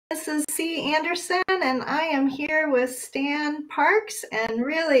is C. Anderson, and I am here with Stan Parks, and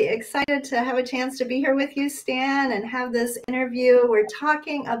really excited to have a chance to be here with you, Stan, and have this interview. We're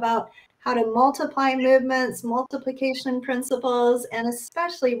talking about how to multiply movements, multiplication principles, and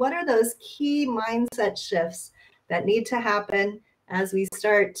especially what are those key mindset shifts that need to happen as we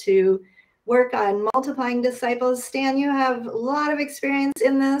start to work on multiplying disciples. Stan, you have a lot of experience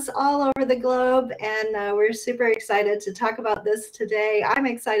in this all over the globe, and we're super excited to talk about this today. I'm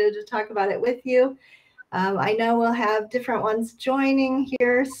excited to talk about it with you. I know we'll have different ones joining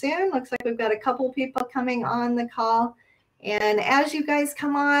here soon. Looks like we've got a couple people coming on the call. And as you guys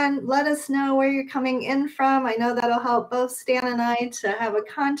come on, let us know where you're coming in from. I know that'll help both Stan and I to have a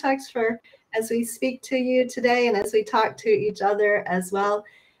context for as we speak to you today and as we talk to each other as well.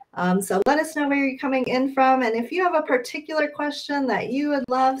 So let us know where you're coming in from. And if you have a particular question that you would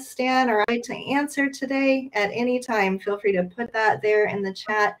love Stan or I to answer today at any time, feel free to put that there in the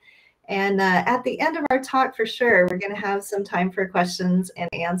chat. And at the end of our talk, for sure, we're going to have some time for questions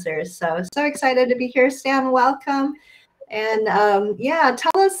and answers. So excited to be here. Stan, welcome. And yeah,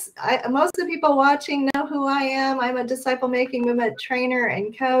 tell us, most of the people watching know who I am. I'm a disciple making movement trainer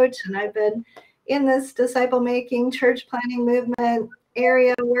and coach, and I've been in this disciple making church planning movement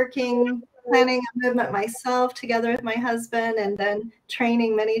area planning a movement myself together with my husband, and then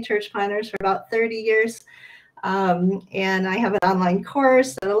training many church planners for about 30 years. And I have an online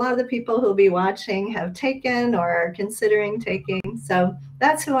course that a lot of the people who'll be watching have taken or are considering taking. So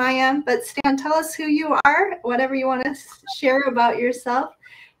that's who I am. But Stan, tell us who you are, whatever you want to share about yourself.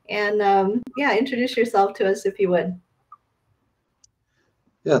 And yeah, introduce yourself to us if you would.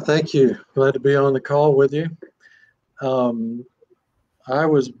 Yeah, thank you. Glad to be on the call with you. I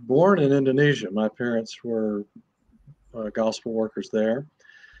was born in Indonesia. My parents were gospel workers there.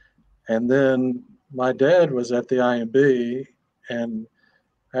 And then my dad was at the IMB and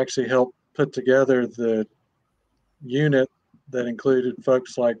actually helped put together the unit that included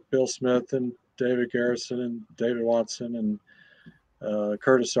folks like Bill Smith and David Garrison and David Watson and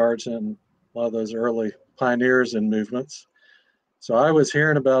Curtis Sargent, and a lot of those early pioneers in movements. So I was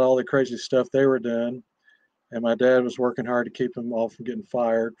hearing about all the crazy stuff they were doing, and my dad was working hard to keep them all from getting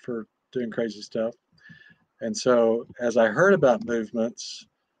fired for doing crazy stuff. And so as I heard about movements,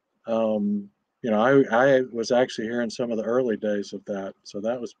 you know, I was actually hearing some of the early days of that. So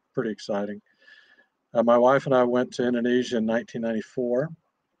that was pretty exciting. My wife and I went to Indonesia in 1994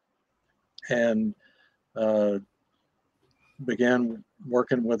 and began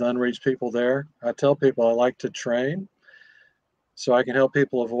working with unreached people there. I tell people I like to train so I can help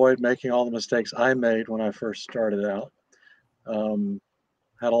people avoid making all the mistakes I made when I first started out.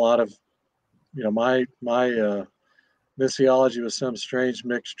 Had a lot of, you know, my missiology was some strange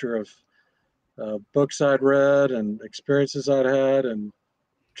mixture of books I'd read and experiences I'd had and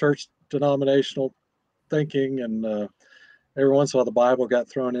church denominational thinking, and every once in a while the Bible got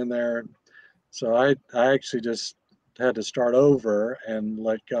thrown in there. So I actually just had to start over and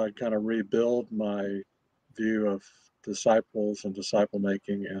let God kind of rebuild my view of disciples and disciple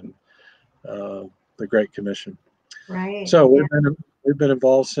making and the Great Commission. Right. So we've been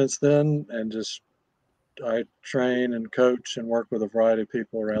involved since then, and just I train and coach and work with a variety of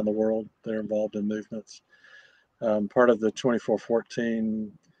people around the world that are involved in movements. Part of the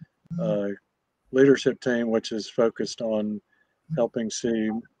 2414 leadership team, which is focused on helping see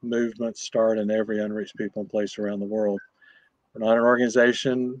movements start in every unreached people and place around the world. We're not an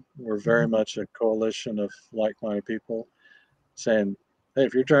organization. We're very much a coalition of like-minded people saying, hey,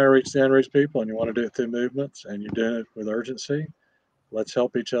 if you're trying to reach the unreached people and you want to do it through movements and you're doing it with urgency, let's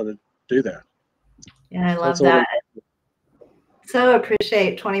help each other do that. Yeah, I love that. So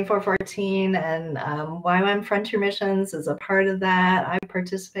appreciate 2414 and YWAM Frontier Missions is a part of that. I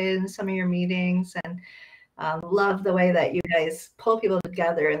participated in some of your meetings and love the way that you guys pull people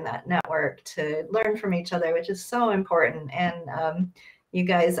together in that network to learn from each other, which is so important. And you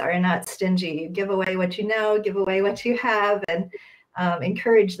guys are not stingy. You give away what you know, give away what you have, and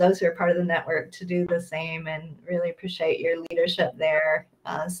encourage those who are part of the network to do the same, and really appreciate your leadership there,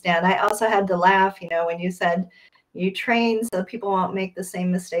 Stan. I also had to laugh, you know, when you said you train so people won't make the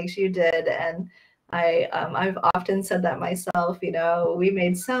same mistakes you did. And I've often said that myself, you know, we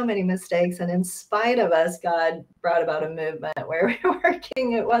made so many mistakes, and in spite of us, God brought about a movement where we were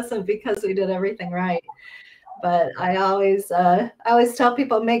working. It wasn't because we did everything right. But I always tell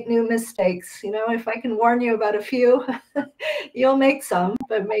people, make new mistakes. You know, if I can warn you about a few, you'll make some,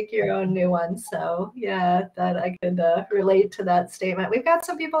 but make your own new ones. So yeah, that I could relate to that statement. We've got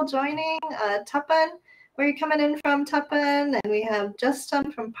some people joining. Tapan, where are you coming in from, Tapan? And we have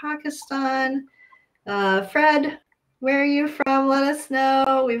Justin from Pakistan. Fred, Where are you from? Let us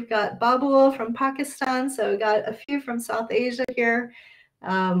know. We've got Babul from Pakistan, so we got a few from South Asia here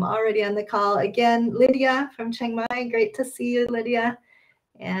already on the call. Again, Lydia from Chiang Mai. Great to see you, Lydia.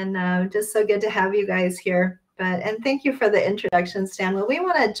 And just so good to have you guys here. And thank you for the introduction, Stan. Well, we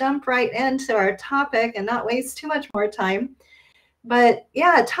want to jump right into our topic and not waste too much more time. But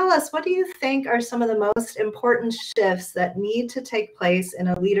yeah, tell us, what do you think are some of the most important shifts that need to take place in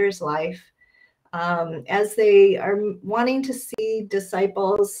a leader's life as they are wanting to see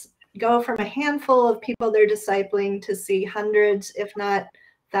disciples go from a handful of people they're discipling to see hundreds, if not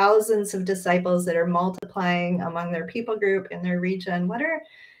thousands of disciples that are multiplying among their people group in their region? What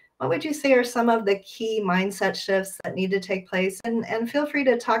would you say are some of the key mindset shifts that need to take place? And feel free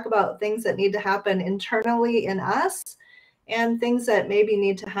to talk about things that need to happen internally in us and things that maybe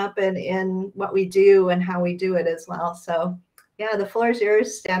need to happen in what we do and how we do it as well. So yeah, the floor is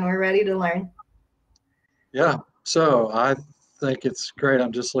yours, Stan. We're ready to learn. Yeah, so I think it's great.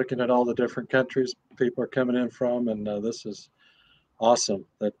 I'm just looking at all the different countries people are coming in from, and this is awesome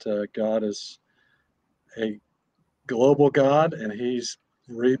that God is a global God, and He's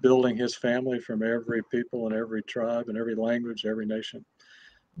rebuilding His family from every people and every tribe and every language, every nation.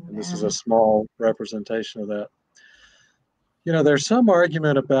 And this is a small representation of that. You know, there's some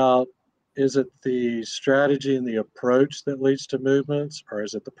argument about, is it the strategy and the approach that leads to movements, or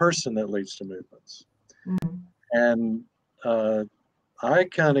is it the person that leads to movements? Mm-hmm. And I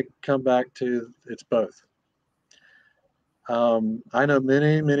kind of come back to it's both. I know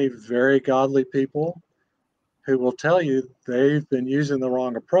many, many very godly people who will tell you they've been using the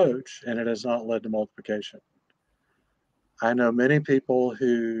wrong approach and it has not led to multiplication. I know many people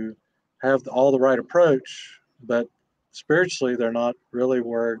who have all the right approach, but spiritually they're not really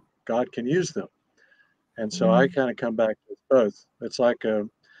where God can use them. And so I kind of come back to both. It's like a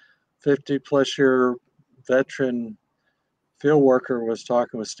 50 plus year veteran field worker was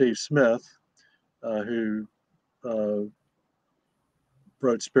talking with Steve Smith, who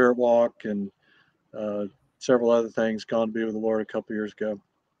wrote Spirit Walk and several other things, gone to be with the Lord a couple years ago.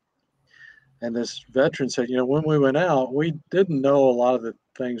 And this veteran said, you know, when we went out, we didn't know a lot of the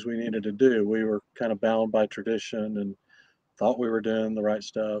things we needed to do. We were kind of bound by tradition and thought we were doing the right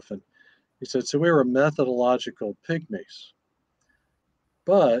stuff. And he said, so we were methodological pygmies.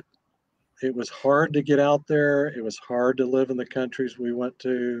 But it was hard to get out there. It was hard to live in the countries we went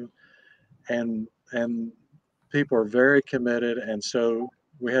to. And people are very committed. And so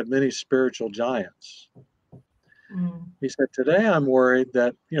we had many spiritual giants. He said, today I'm worried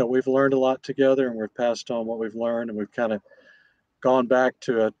that, you know, we've learned a lot together and we've passed on what we've learned and we've kind of gone back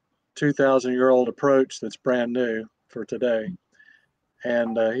to a 2,000-year-old approach that's brand new for today.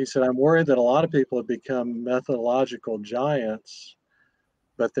 And he said, I'm worried that a lot of people have become methodological giants,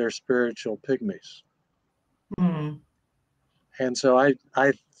 but they're spiritual pygmies. And so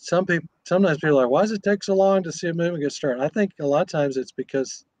sometimes people are like, why does it take so long to see a movement get started? I think a lot of times it's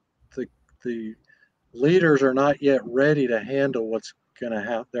because the leaders are not yet ready to handle what's they're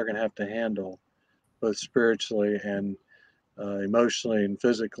going to have to handle, both spiritually and emotionally and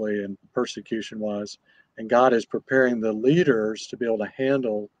physically and persecution wise. And God is preparing the leaders to be able to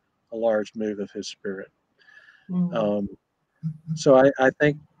handle a large move of His Spirit. So I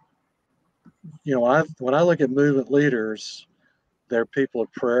think, you know, when I look at movement leaders, they're people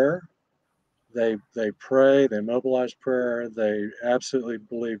of prayer. They pray, they mobilize prayer. They absolutely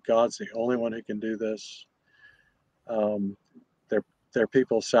believe God's the only one who can do this. They're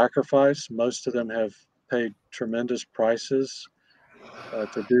people of sacrifice. Most of them have paid tremendous prices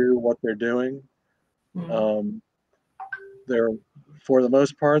to do what they're doing. They're, for the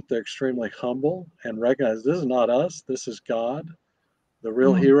most part, they're extremely humble and recognize this is not us, this is God. The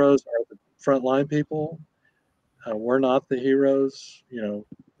real heroes are the frontline people. We're not the heroes, you know,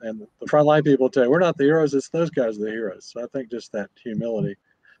 and the frontline people tell you, we're not the heroes, it's those guys are the heroes. So I think just that humility.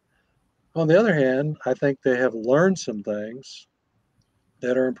 On the other hand, I think they have learned some things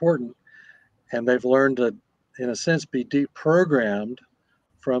that are important, and they've learned to, in a sense, be deprogrammed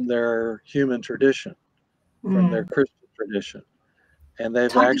from their human tradition, from their Christian tradition. And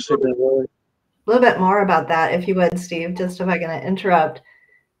they've Talk actually been really... a little bit more about that, if you would, Steve, just if I can interrupt.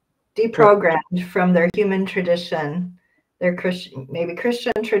 Deprogrammed from their human tradition, their Christian, maybe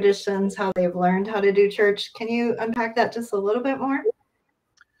Christian traditions, how they've learned how to do church. Can you unpack that just a little bit more?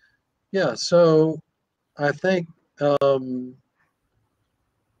 Yeah, so I think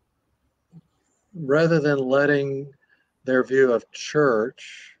rather than letting their view of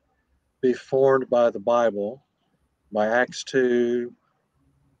church be formed by the Bible, by Acts 2,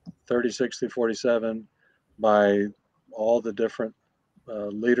 36 through 47, by all the different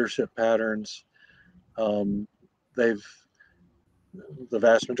leadership patterns, they've, the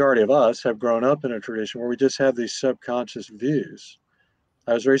vast majority of us have grown up in a tradition where we just have these subconscious views.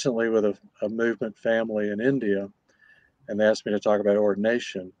 I was recently with a movement family in India, and they asked me to talk about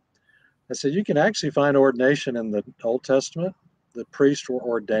ordination. I said, you can actually find ordination in the Old Testament. The priests were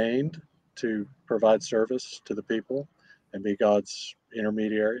ordained to provide service to the people and be God's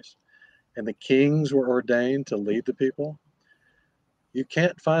intermediaries. And the kings were ordained to lead the people. You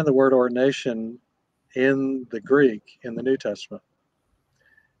can't find the word ordination in the Greek in the New Testament.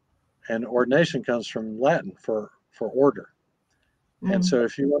 And ordination comes from Latin for order. And so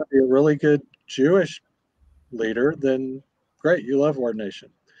if you want to be a really good Jewish leader, then great, you love ordination.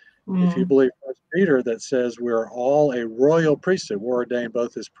 If you believe First Peter that says we're all a royal priesthood, we're ordained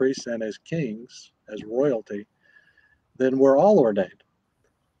both as priests and as kings, as royalty, then we're all ordained.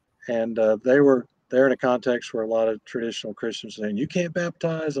 And they're in a context where a lot of traditional Christians are saying, you can't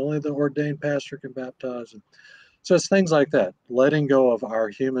baptize, only the ordained pastor can baptize. And so it's things like that, letting go of our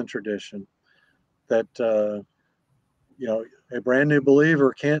human tradition that, a brand new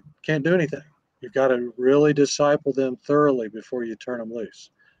believer can't do anything. You've got to really disciple them thoroughly before you turn them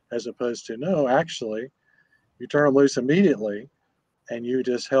loose, as opposed to, no, actually, you turn them loose immediately and you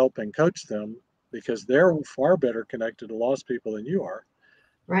just help and coach them because they're far better connected to lost people than you are.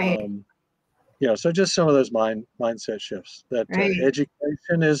 Right. So just some of those mindset shifts that Right.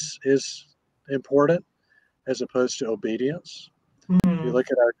 Education is important as opposed to obedience. If you look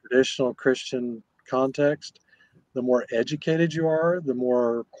at our traditional Christian context, the more educated you are, the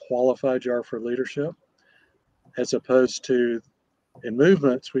more qualified you are for leadership, as opposed to in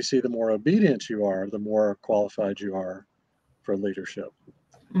movements, we see the more obedient you are, the more qualified you are for leadership.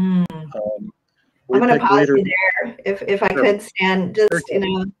 I'm going to pause you there if I could, Stan. Just,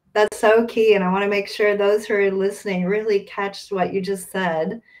 that's so key. And I want to make sure those who are listening really catch what you just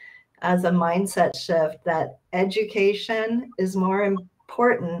said as a mindset shift, that education is more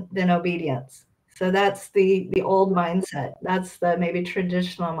important than obedience. So that's the old mindset. That's the maybe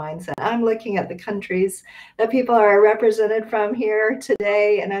traditional mindset. I'm looking at the countries that people are represented from here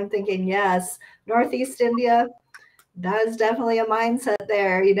today, and I'm thinking, yes, Northeast India, that is definitely a mindset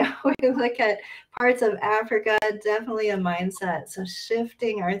there. We look at parts of Africa, definitely a mindset. So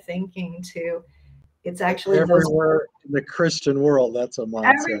shifting our thinking to, it's actually everywhere in the Christian world, that's a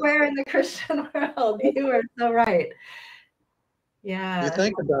mindset. Everywhere in the Christian world. You are so right. Yeah. You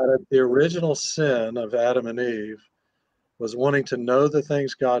think about it, the original sin of Adam and Eve was wanting to know the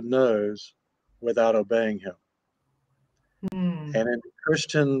things God knows without obeying him. And in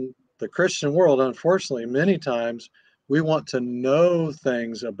the Christian world, unfortunately, many times we want to know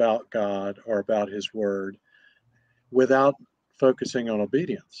things about God or about his word without focusing on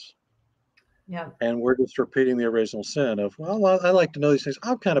obedience. Yeah. And we're just repeating the original sin of, well, I like to know these things.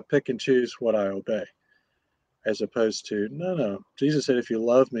 I'll kind of pick and choose what I obey, as opposed to, no. Jesus said, if you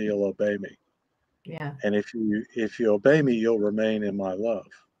love me, you'll obey me. Yeah. And if you obey me, you'll remain in my love.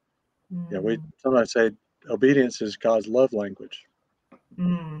 We sometimes say obedience is God's love language.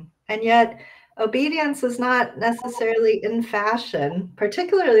 And yet obedience is not necessarily in fashion,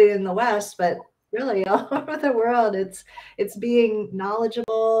 particularly in the West, but really all over the world. It's being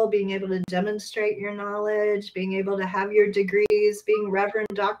knowledgeable, being able to demonstrate your knowledge, being able to have your degrees, being Reverend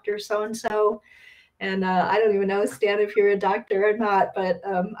Dr. So-and-so. And I don't even know, Stan, if you're a doctor or not, but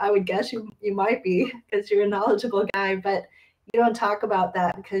I would guess you might be because you're a knowledgeable guy. But you don't talk about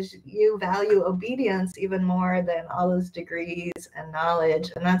that because you value obedience even more than all those degrees and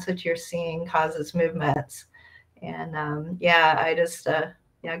knowledge. And that's what you're seeing causes movements. And I just, go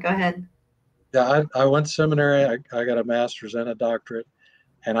ahead. Yeah, I went to seminary. I got a master's and a doctorate.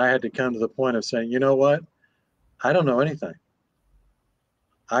 And I had to come to the point of saying, you know what? I don't know anything.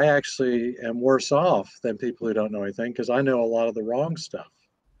 I actually am worse off than people who don't know anything because I know a lot of the wrong stuff.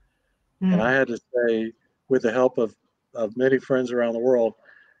 And I had to say, with the help of many friends around the world,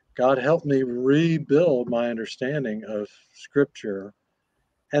 God helped me rebuild my understanding of Scripture.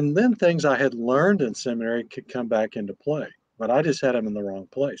 And then things I had learned in seminary could come back into play. But I just had them in the wrong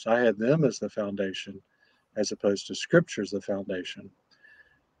place. I had them as the foundation as opposed to Scripture as the foundation.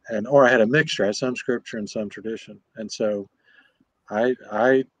 Or I had a mixture. I had some Scripture and some tradition. And so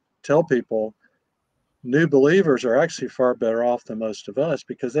I tell people new believers are actually far better off than most of us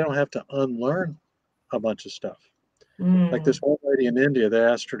because they don't have to unlearn a bunch of stuff. Like this old lady in India, they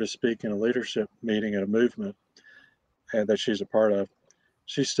asked her to speak in a leadership meeting at a movement that she's a part of.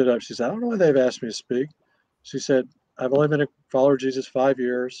 She stood up. She said, I don't know why they've asked me to speak. She said, I've only been a follower of Jesus 5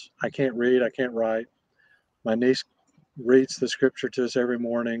 years. I can't read. I can't write. My niece reads the scripture to us every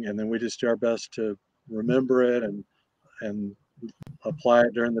morning, and then we just do our best to remember it and apply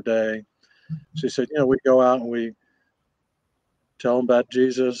it during the day. She said, we go out and we tell them about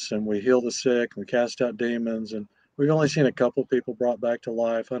Jesus, and we heal the sick, and we cast out demons, and we've only seen a couple people brought back to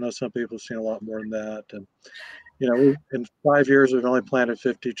life. I know some people have seen a lot more than that, and in 5 years we've only planted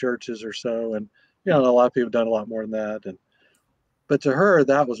 50 churches or so, and a lot of people have done a lot more than that, but to her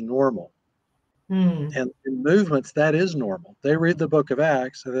that was normal. And in movements, that is normal. They read the book of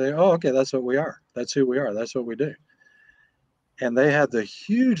Acts and they, oh, okay, that's what we are. That's who we are. That's what we do. And they had the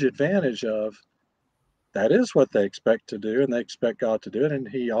huge advantage of that is what they expect to do, and they expect God to do it, and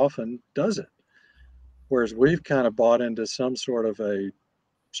he often does it. Whereas we've kind of bought into some sort of a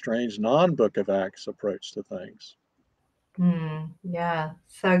strange non-book of Acts approach to things. Yeah,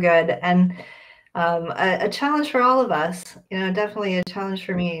 so good. And a challenge for all of us, definitely a challenge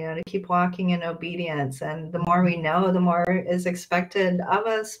for me, to keep walking in obedience. And the more we know, the more is expected of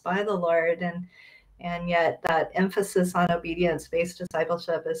us by the Lord. And yet that emphasis on obedience-based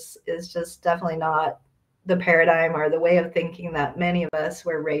discipleship is just definitely not the paradigm or the way of thinking that many of us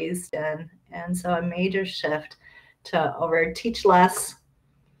were raised in. And so a major shift to teach less,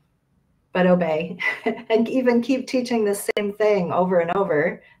 but obey, and even keep teaching the same thing over and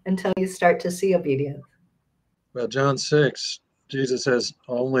over until you start to see obedience. Well, John 6, Jesus says,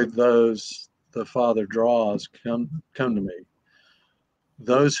 only those the Father draws come to me.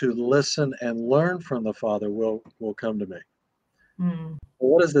 Those who listen and learn from the Father will come to me. Well,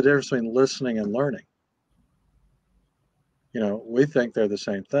 what is the difference between listening and learning? We think they're the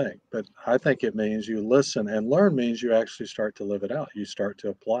same thing, but I think it means you listen, and learn means you actually start to live it out. You start to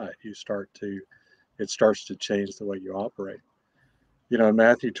apply it. It starts to change the way you operate. In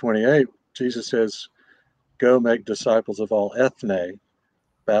Matthew 28, Jesus says, go make disciples of all ethne,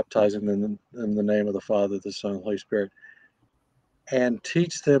 baptizing them in the name of the Father, the Son, and the Holy Spirit, and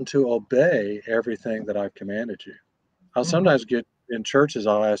teach them to obey everything that I've commanded you. I'll sometimes get in churches,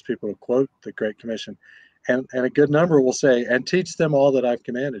 I'll ask people to quote the Great Commission, and a good number will say, and teach them all that I've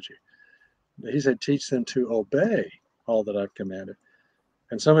commanded you. He said, teach them to obey all that I've commanded.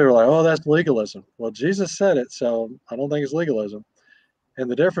 And some people are like, oh, that's legalism. Well, Jesus said it, so I don't think it's legalism. And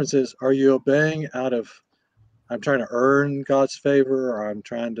the difference is, are you obeying out of, I'm trying to earn God's favor, or I'm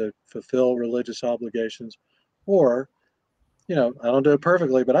trying to fulfill religious obligations, or, I don't do it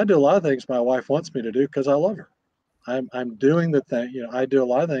perfectly, but I do a lot of things my wife wants me to do because I love her. I'm doing the thing, I do a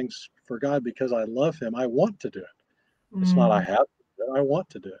lot of things for God because I love him. I want to do it. It's not I have to do it, I want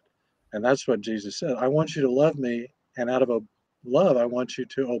to do it. And that's what Jesus said. I want you to love me, and out of a love, I want you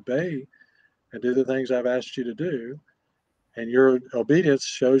to obey and do the things I've asked you to do. And your obedience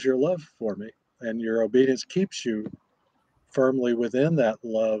shows your love for me, and your obedience keeps you firmly within that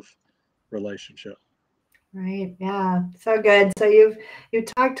love relationship. Right. Yeah. So good. So you've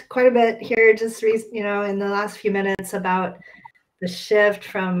talked quite a bit here just in the last few minutes about the shift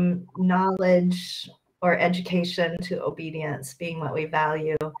from knowledge or education to obedience being what we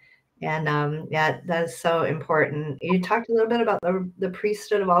value. And yeah, that is so important. You talked a little bit about the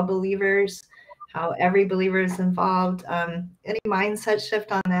priesthood of all believers, how every believer is involved. Any mindset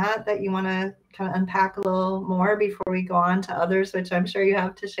shift on that you want to kind of unpack a little more before we go on to others, which I'm sure you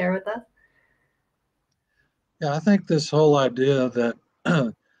have to share with us? Yeah, I think this whole idea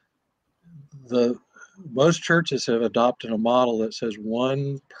that most churches have adopted a model that says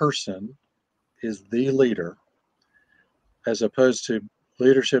one person is the leader, as opposed to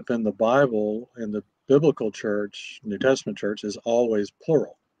leadership in the Bible, in the biblical church, New Testament church, is always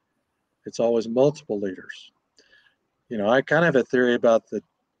plural. It's always multiple leaders. I kind of have a theory about the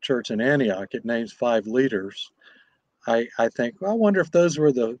church in Antioch. It names 5 leaders. I think, well, I wonder if those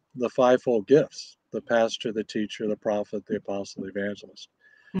were the fivefold gifts: the pastor, the teacher, the prophet, the apostle, the evangelist.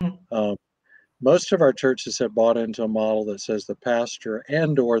 Most of our churches have bought into a model that says the pastor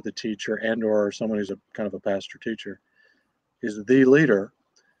and or the teacher and or someone who's a kind of a pastor teacher is the leader,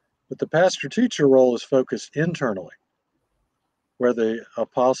 but the pastor teacher role is focused internally, where the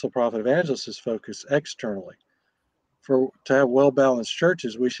apostle, prophet, evangelist is focused externally. To have well-balanced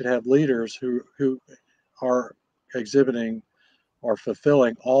churches, we should have leaders who are exhibiting or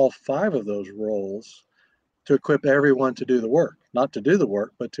fulfilling all 5 of those roles to equip everyone to do the work, not to do the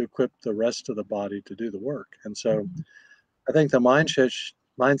work, but to equip the rest of the body to do the work. And so I think the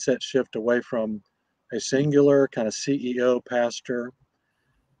mindset shift away from a singular kind of CEO pastor,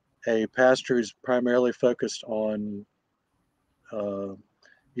 a pastor who's primarily focused on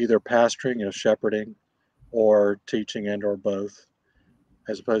either pastoring, shepherding, or teaching, and or both,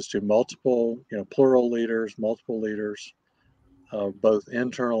 as opposed to multiple, plural leaders, multiple leaders, both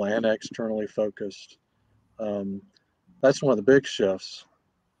internal and externally focused. That's one of the big shifts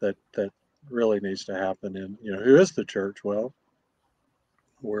that really needs to happen in, who is the church? Well,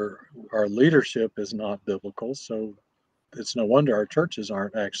 our leadership is not biblical, so it's no wonder our churches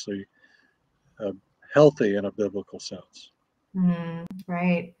aren't actually healthy in a biblical sense.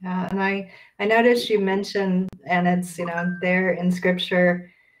 Right. And I noticed you mentioned, and it's, there in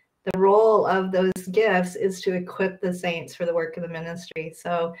scripture, the role of those gifts is to equip the saints for the work of the ministry.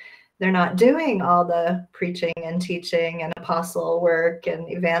 So they're not doing all the preaching and teaching and apostle work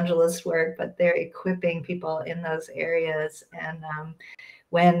and evangelist work, but they're equipping people in those areas. And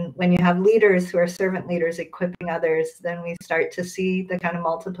when you have leaders who are servant leaders equipping others, then we start to see the kind of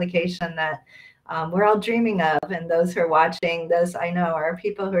multiplication that we're all dreaming of. And those who are watching this, I know, are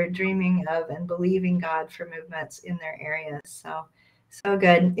people who are dreaming of and believing God for movements in their areas. So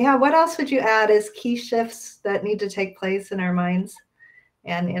good. Yeah. What else would you add as key shifts that need to take place in our minds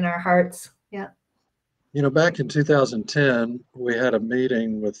and in our hearts? Yeah. Back in 2010, we had a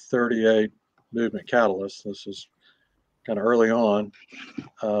meeting with 38 movement catalysts. This is kind of early on.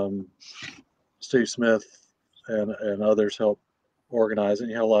 Steve Smith and others helped organize it.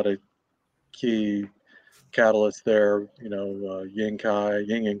 You had a lot of key catalysts there, Ying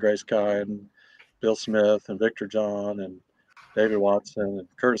and Grace Kai and Bill Smith and Victor John and David Watson and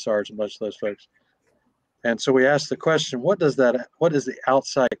Curtis Arch and a bunch of those folks. And so we asked the question, what does the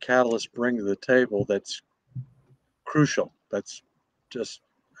outside catalyst bring to the table that's crucial, that's just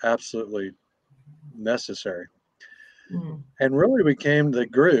absolutely necessary? And really the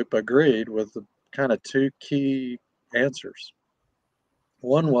group agreed with the kind of two key answers.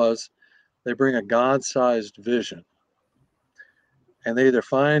 One was they bring a God-sized vision, and they either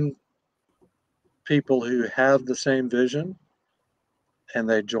find people who have the same vision and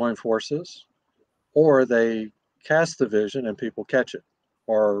they join forces, or they cast the vision and people catch it,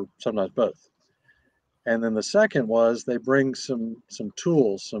 or sometimes both. And then the second was they bring some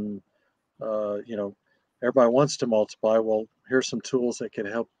tools, everybody wants to multiply. Well, here's some tools that can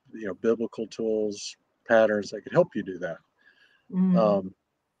help, biblical tools, patterns that could help you do that.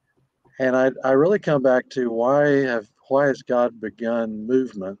 And I really come back to why has God begun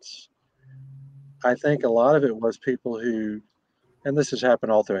movements? I think a lot of it was people who, and this has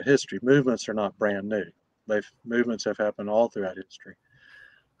happened all throughout history. Movements are not brand new. Movements have happened all throughout history.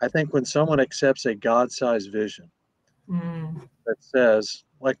 I think when someone accepts a God-sized vision that says,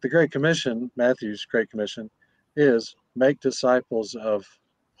 like the Great Commission, Matthew's Great Commission, is make disciples of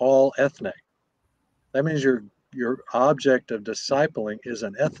all ethne. That means your object of discipling is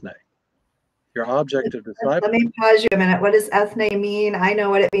an ethne. Your object of discipling. Let me pause you a minute. What does ethne mean? I know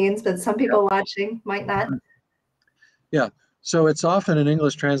what it means, but some people watching might not. Yeah. So it's often in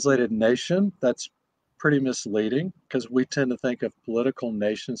English translated nation. That's pretty misleading because we tend to think of political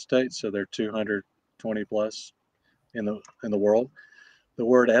nation states. So they're 220 plus in the world. The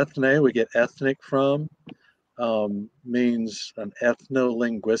word ethne, we get ethnic from, means an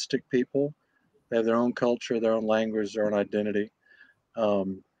ethno-linguistic people. They have their own culture, their own language, their own identity.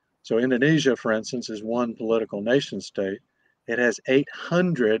 So Indonesia, for instance, is one political nation state. It has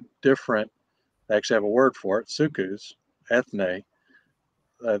 800 different, they actually have a word for it, sukus, ethne,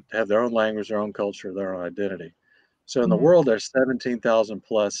 that have their own language, their own culture, their own identity. So in the world, there's 17,000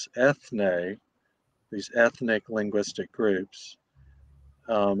 plus ethne, these ethnic linguistic groups,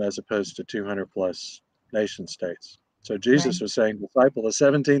 as opposed to 200 plus nation states. So Jesus was saying, disciple the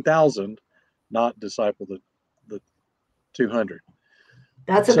 17,000, not disciple the 200.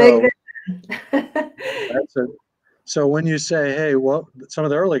 That's a big So when you say, hey, some of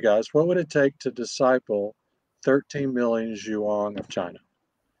the early guys, what would it take to disciple 13 million Zhuang of China?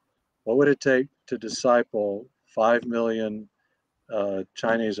 What would it take to disciple 5 million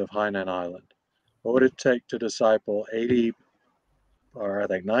Chinese of Hainan Island? What would it take to disciple 80, or I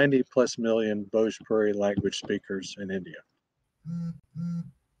think 90 plus million Bhojpuri language speakers in India?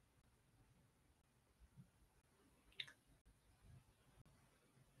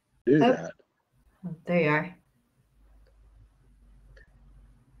 Do that. There you are.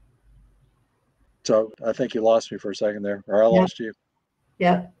 So I think you lost me for a second there, or I lost you.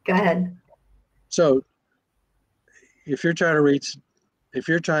 Yep. Go ahead. So if you're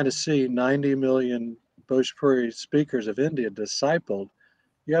trying to see 90 million Bhojpuri speakers of India discipled,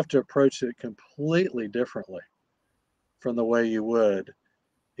 you have to approach it completely differently from the way you would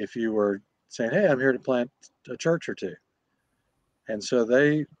if you were saying, hey, I'm here to plant a church or two. And so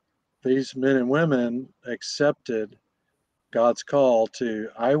these men and women accepted God's call to,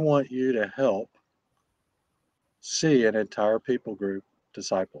 I want you to help see an entire people group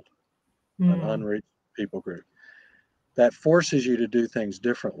discipled, an unreached people group. That forces you to do things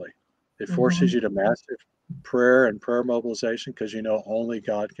differently. It forces you to massive prayer and prayer mobilization because only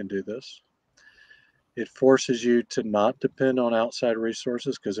God can do this. It forces you to not depend on outside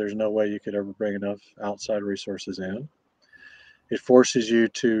resources because there's no way you could ever bring enough outside resources in. It forces you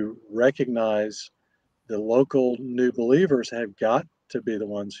to recognize the local new believers have got to be the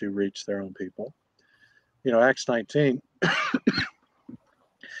ones who reach their own people. You know, Acts 19, it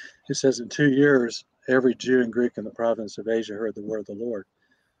says in 2 years, every Jew and Greek in the province of Asia heard the word of the Lord.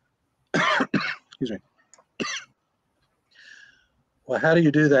 Excuse me. Well, how do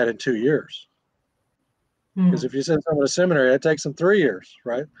you do that in 2 years? Because if you send someone to seminary, it takes them 3 years,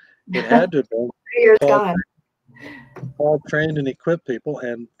 right? It had to have been 3 years Paul, gone. Paul trained and equipped people,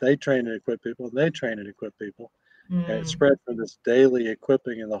 and they trained and equipped people, and they trained and equipped people. And it spread from this daily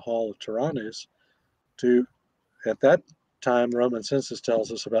equipping in the hall of Tyrannus to, at that time, Roman census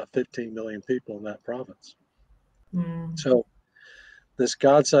tells us about 15 million people in that province. So this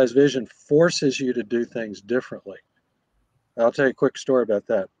God-sized vision forces you to do things differently. I'll tell you a quick story about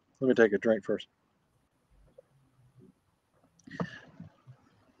that. Let me take a drink first.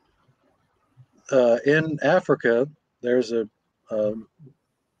 In Africa, there's a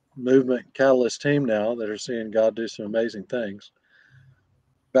movement catalyst team now that are seeing God do some amazing things.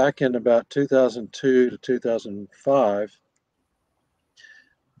 Back in about 2002 to 2005,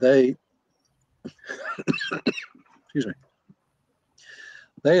 they excuse me,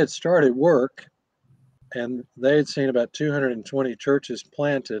 they had started work, and they had seen about 220 churches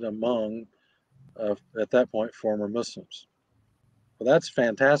planted among, at that point, former Muslims. Well, that's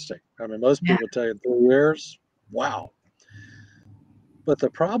fantastic. I mean, most people tell you 3 years, wow. But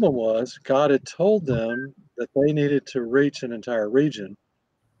the problem was God had told them that they needed to reach an entire region,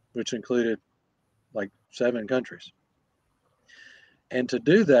 which included like 7 countries. And to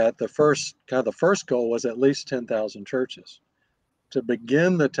do that, the first goal was at least 10,000 churches to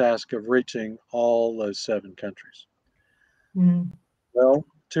begin the task of reaching all those 7 countries. Well,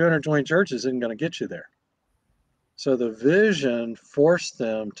 220 churches isn't going to get you there. So the vision forced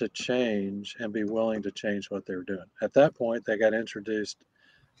them to change and be willing to change what they were doing. At that point, they got introduced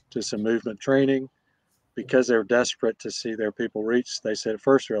to some movement training because they were desperate to see their people reach. They said at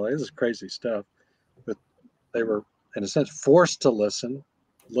first, really, this is crazy stuff. But they were, in a sense, forced to listen,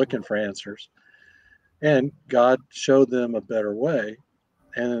 looking for answers. And God showed them a better way.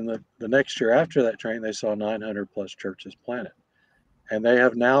 And in the next year after that training, they saw 900 plus churches planted. And they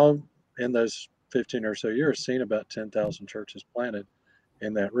have now, in those 15 or so years, seen about 10,000 churches planted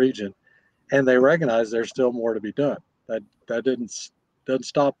in that region. And they recognize there's still more to be done. That doesn't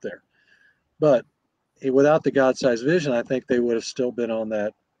stop there. But without the God-sized vision, I think they would have still been on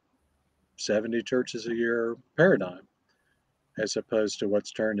that 70 churches a year paradigm, as opposed to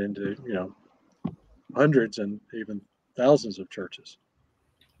what's turned into, hundreds and even thousands of churches.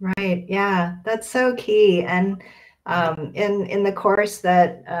 Right. Yeah, that's so key. And in the course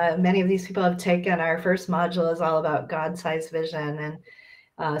that many of these people have taken, our first module is all about God-sized vision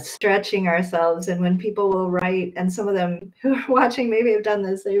and stretching ourselves. And when people will write, and some of them who are watching maybe have done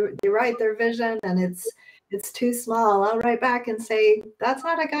this, they write their vision and it's too small. I'll write back and say, that's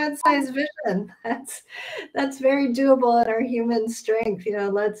not a God-sized vision. That's very doable in our human strength.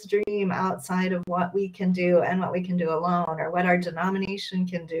 Let's dream outside of what we can do and what we can do alone, or what our denomination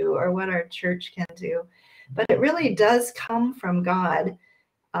can do, or what our church can do. But it really does come from God.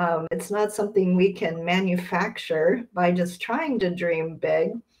 It's not something we can manufacture by just trying to dream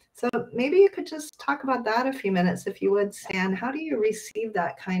big. So maybe you could just talk about that a few minutes, if you would, Stan. How do you receive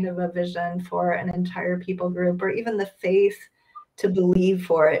that kind of a vision for an entire people group, or even the faith to believe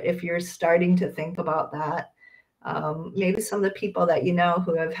for it if you're starting to think about that? Maybe some of the people that you know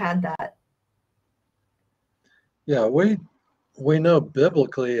who have had that. Yeah, we know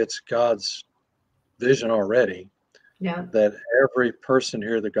biblically it's God's vision already. Yeah. That every person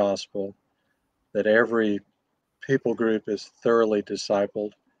hear the gospel, that every people group is thoroughly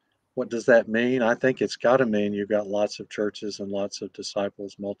discipled. What does that mean? I think it's got to mean you've got lots of churches and lots of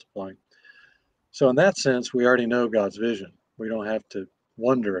disciples multiplying. So in that sense, we already know God's vision. We don't have to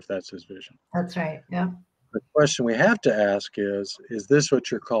wonder if that's his vision. That's right. Yeah. The question we have to ask is this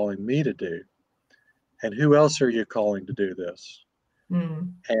what you're calling me to do? And who else are you calling to do this?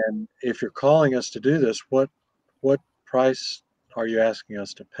 And if you're calling us to do this, what price are you asking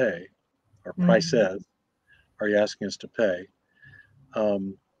us to pay? Or prices are you asking us to pay?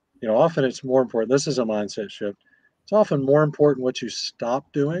 Often it's more important. This is a mindset shift. It's often more important what you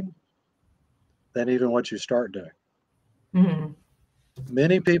stop doing than even what you start doing.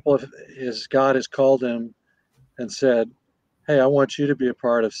 Many people, as God has called them and said, hey, I want you to be a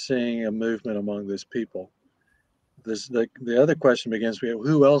part of seeing a movement among this people. The other question begins with,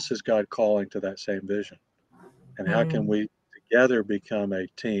 who else is God calling to that same vision? And how can we together become a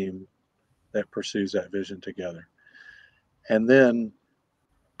team that pursues that vision together? And then,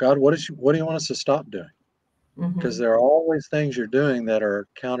 God, what do you want us to stop doing? because Mm-hmm. there are always things you're doing that are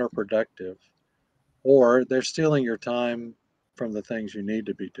counterproductive, or they're stealing your time from the things you need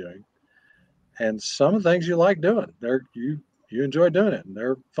to be doing. And some of the things you like doing, you enjoy doing it, and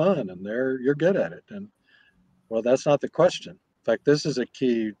they're fun, and you're good at it. And well, that's not the question. In fact, this is a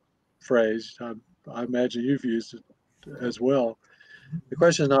key phrase. I imagine you've used it as well. The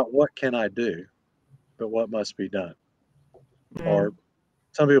question is not what can I do, but what must be done. Or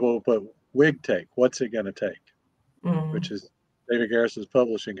some people will put wig take. What's it going to take? Mm-hmm. Which is David Garris's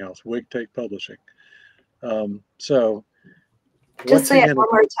publishing house, Wig Take Publishing. So Just what's say it it going to one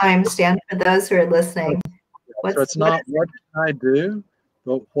more time, Stan, for those who are listening. So it's What not is what can I do,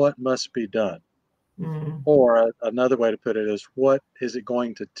 but what must be done. it? Mm, Or another way to put it is what is it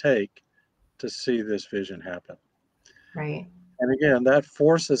going to take to see this vision happen? right. And again, that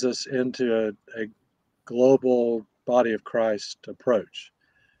forces us into a global body of Christ approach.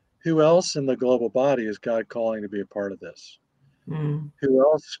 Who else in the global body is God calling to be a part of this? Mm, Who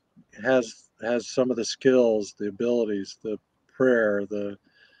else has some of the skills, the abilities, the prayer, the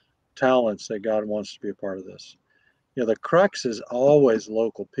talents that God wants to be a part of this? The crux is always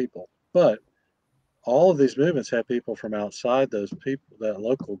local people, but all of these movements have people from outside those people, that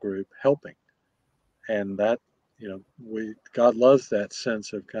local group, helping. And that, God loves that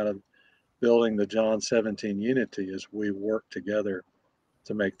sense of kind of building the John 17 unity as we work together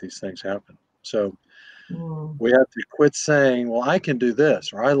to make these things happen. So mm, we have to quit saying, well, I can do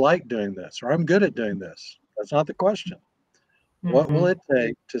this, or I like doing this, or I'm good at doing this. That's not the question. What will mm, it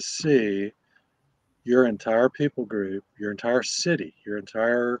take to see your entire people group, your entire city, your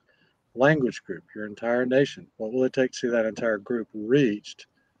entire language group, your entire nation? What will it take to see that entire group reached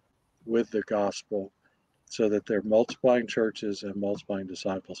with the gospel so that they're multiplying churches and multiplying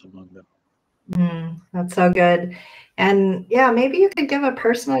disciples among them? that's so good. And yeah, maybe you could give a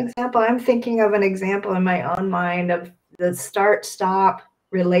personal example. I'm thinking of an example in my own mind of the start stop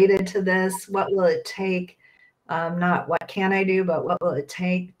related to this. What will it take? Not what can I do, but what will it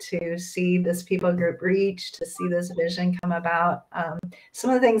take to see this people group reach, to see this vision come about? Some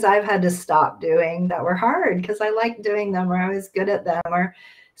of the things I've had to stop doing that were hard because I liked doing them or I was good at them, or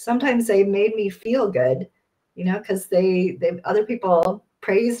sometimes they made me feel good, because they other people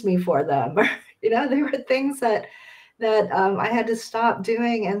praised me for them, or they were things that I had to stop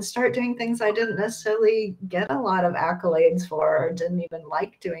doing and start doing things I didn't necessarily get a lot of accolades for or didn't even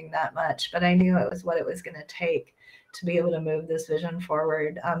like doing that much, but I knew it was what it was going to take to be able to move this vision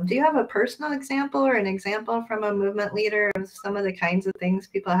forward. Do you have a personal example or an example from a movement leader of some of the kinds of things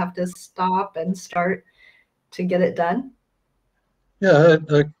people have to stop and start to get it done? Yeah,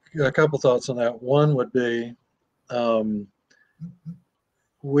 a couple thoughts on that. One would be um,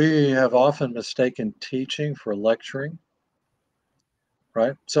 we have often mistaken teaching for lecturing,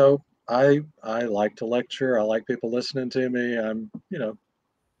 right? So I like to lecture. I like people listening to me.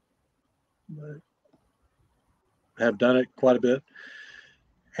 Have done it quite a bit,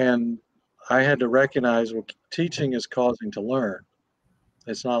 and I had to recognize, well, teaching is causing to learn.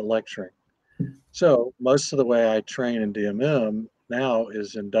 It's not lecturing. So most of the way I train in DMM now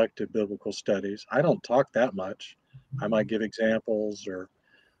is inductive biblical studies. I don't talk that much. I might give examples,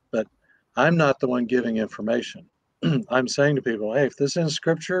 but I'm not the one giving information. I'm saying to people, hey, if this is in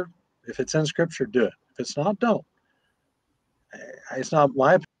scripture, if it's in scripture, do it. If it's not, don't. It's not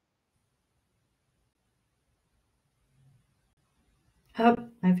my. Oh,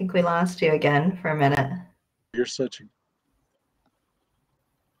 I think we lost you again for a minute. You're such a.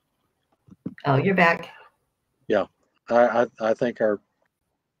 Oh, you're back. Yeah. I think our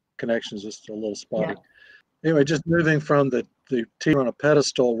connection is just a little Yeah. spotty. Anyway, just moving from the teacher on a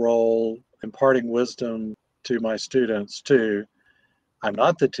pedestal role, imparting wisdom to my students, to I'm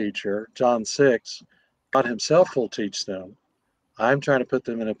not the teacher. John 6, God Himself will teach them. I'm trying to put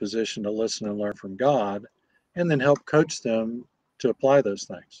them in a position to listen and learn from God and then help coach them to apply those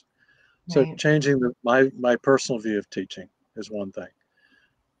things. So Right. changing my personal view of teaching is one thing.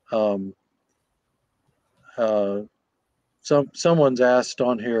 Um, uh, someone's asked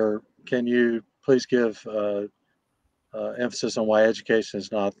on here, can you please give emphasis on why education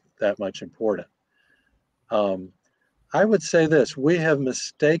is not that much important? Um, I would say this: we have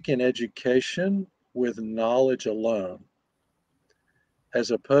mistaken education with knowledge alone,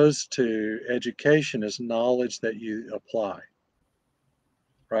 as opposed to education is knowledge that you apply,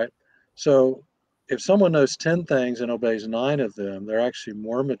 right? So if someone knows 10 things and obeys 9 of them, they're actually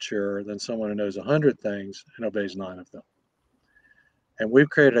more mature than someone who knows 100 things and obeys 9 of them. And we've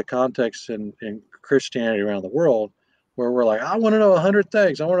created a context in Christianity around the world where we're like, I want to know 100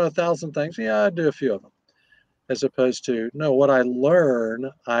 things. I want to know 1,000 things. Yeah, I do a few of them. As opposed to, no, what I learn,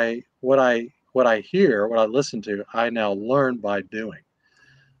 what I what I hear, what I listen to, I now learn by doing.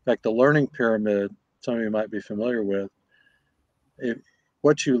 In fact, the learning pyramid, some of you might be familiar with, if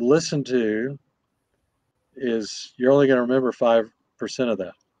what you listen to is you're only going to remember 5% of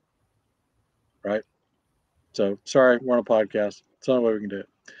that, right? So sorry, we're on a podcast. It's the only way we can do it.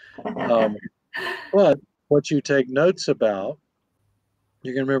 But what you take notes about,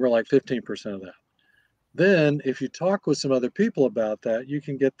 you can remember like 15% of that. Then if you talk with some other people about that, you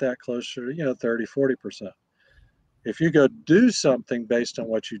can get that closer to, 30, 40%. If you go do something based on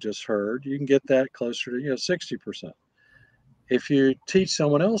what you just heard, you can get that closer to, 60%. If you teach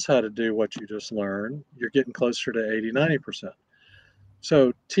someone else how to do what you just learned, you're getting closer to 80, 90%.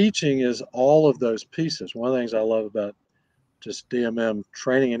 So teaching is all of those pieces. One of the things I love about just DMM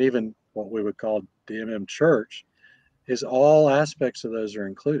training and even what we would call DMM church is all aspects of those are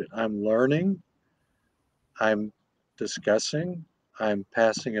included. I'm learning, I'm discussing, I'm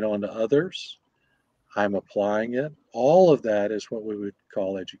passing it on to others, I'm applying it. All of that is what we would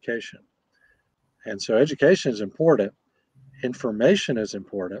call education. And so education is important, information is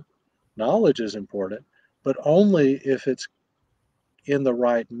important, knowledge is important, but only if it's in the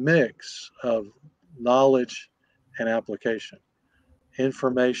right mix of knowledge and application,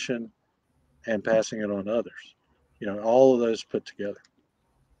 information and passing it on to others. All of those put together.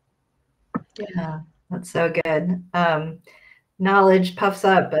 Yeah, that's so good. Knowledge puffs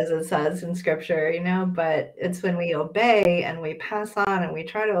up, as it says in scripture, but it's when we obey and we pass on and we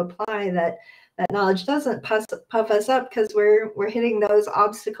try to apply that knowledge doesn't puff us up, because we're hitting those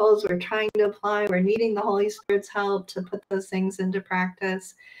obstacles, we're trying to apply, we're needing the Holy Spirit's help to put those things into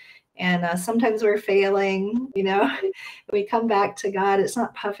practice. And sometimes we're failing, we come back to God. It's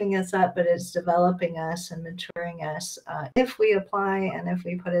not puffing us up, but it's developing us and maturing us if we apply and if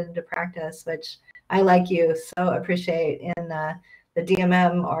we put it into practice, which I, like you, so appreciate in the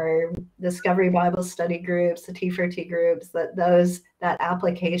DMM or Discovery Bible Study groups, the T4T groups, that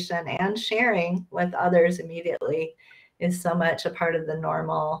application and sharing with others immediately is so much a part of the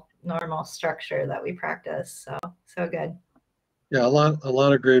normal structure that we practice. So good. Yeah, a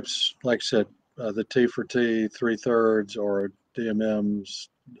lot of groups, like I said, the T4T, 3/3, or DMM's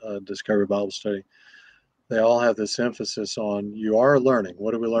Discovery Bible Study, they all have this emphasis on you are learning.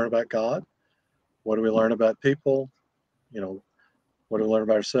 What do we learn about God? What do we learn about people? What do we learn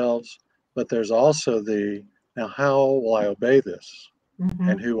about ourselves? But there's also now how will I obey this? Mm-hmm.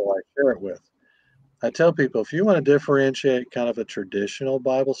 And who will I share it with? I tell people, if you want to differentiate kind of a traditional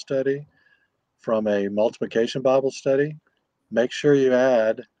Bible study from a multiplication Bible study, make sure you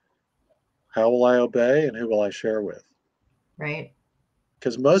add how will I obey and who will I share with? Right.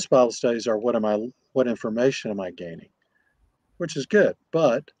 Because most Bible studies are what information am I gaining? Which is good,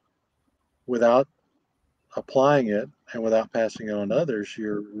 but without applying it and without passing it on to others,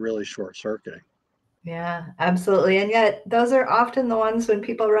 you're really short-circuiting. Yeah, absolutely. And yet those are often the ones when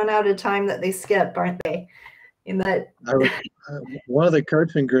people run out of time that they skip, aren't they? One of the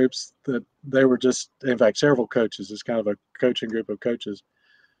coaching groups that they were in fact, several coaches, it's kind of a coaching group of coaches.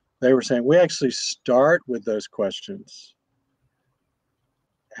 They were saying, we actually start with those questions.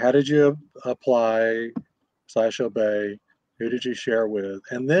 How did you apply/obey? Who did you share with?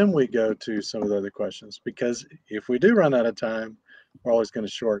 And then we go to some of the other questions, because if we do run out of time, we're always going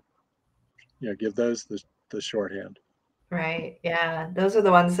to give those the shorthand. Right. Yeah. Those are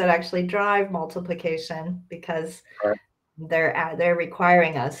the ones that actually drive multiplication, because Right. they're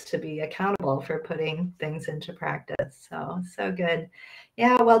requiring us to be accountable for putting things into practice. So good.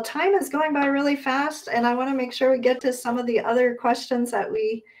 Yeah. Well, time is going by really fast, and I want to make sure we get to some of the other questions that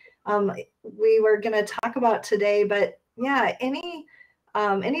we were going to talk about today. But yeah, any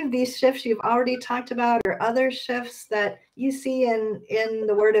of these shifts you've already talked about, or other shifts that you see in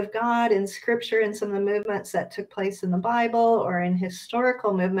the Word of God, in Scripture, and some of the movements that took place in the Bible or in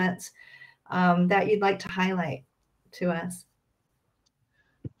historical movements that you'd like to highlight to us?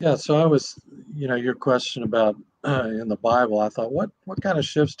 Yeah, so I was, your question about in the Bible, I thought, what kind of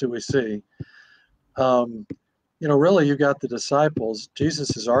shifts do we see? Really, you got the disciples. Jesus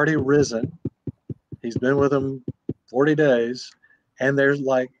has already risen. He's been with them 40 days. And they're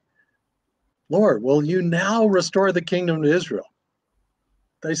like, Lord, will you now restore the kingdom to Israel?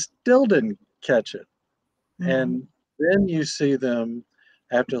 They still didn't catch it. Mm-hmm. And then you see them,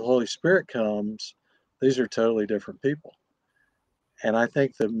 after the Holy Spirit comes, these are totally different people. And I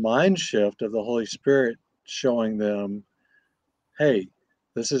think the mind shift of the Holy Spirit showing them, hey,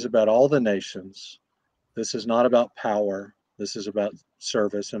 this is about all the nations. This is not about power. This is about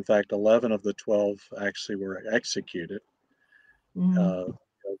service. In fact, 11 of the 12 actually were executed,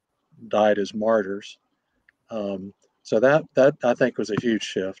 died as martyrs. So that I think was a huge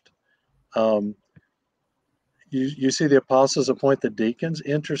shift. Um, you see the apostles appoint the deacons.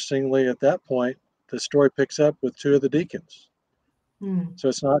 Interestingly, at that point, the story picks up with 2 of the deacons. Mm. So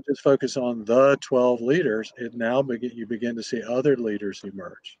it's not just focused on the 12 leaders. It now you begin to see other leaders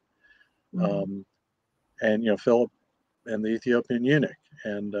emerge. Mm. And, Philip and the Ethiopian eunuch,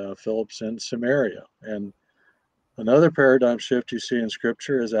 and Philip's in Samaria. And another paradigm shift you see in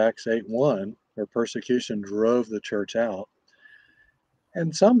Scripture is Acts 8:1, where persecution drove the church out.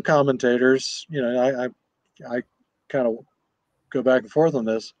 And some commentators, I kind of go back and forth on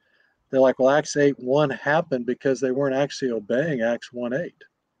this. They're like, well, Acts 8:1 happened because they weren't actually obeying Acts 1:8.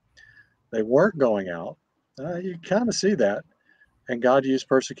 They weren't going out. You kind of see that. And God used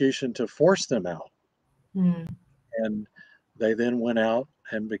persecution to force them out. Mm. And they then went out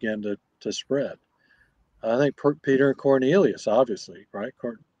and began to spread. I think Peter and Cornelius, obviously, right?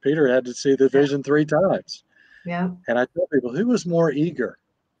 Peter had to see the Yeah. vision 3 times. Yeah. And I tell people, who was more eager,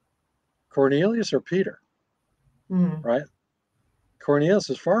 Cornelius or Peter, Mm. right? Cornelius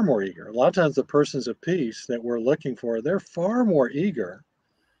is far more eager. A lot of times the persons of peace that we're looking for, they're far more eager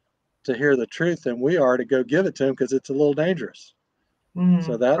to hear the truth than we are to go give it to them because it's a little dangerous. So Mm.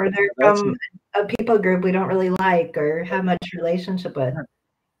 Or they're that's from a people group we don't really like or have much relationship with.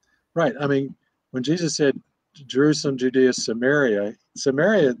 right. I mean, when Jesus said Jerusalem, Judea, Samaria,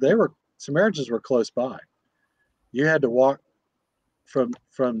 Samaritans were close by. You had to walk from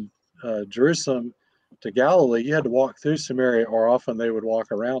Jerusalem to Galilee. You had to walk through Samaria, or often they would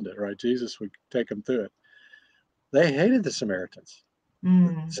walk around it. Right? Jesus would take them through it. They hated the Samaritans.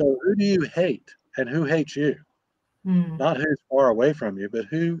 Mm. So who do you hate, and who hates you? Mm. Not who's far away from you, but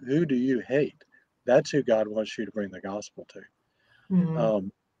who do you hate? That's who God wants you to bring the gospel to. Mm.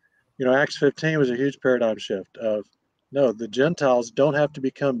 Um, Acts 15 was a huge paradigm shift of no, the Gentiles don't have to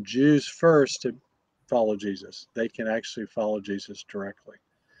become Jews first to follow Jesus. They can actually follow Jesus directly.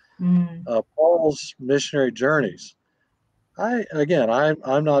 Mm. Paul's missionary journeys. I'm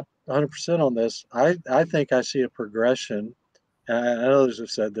not 100% on this. I think I see a progression, and others have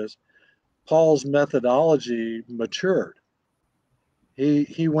said this. Paul's methodology matured.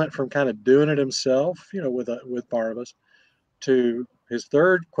 He went from kind of doing it himself, with Barnabas, to his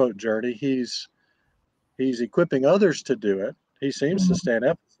third quote journey. He's equipping others to do it. He seems to Mm. stay in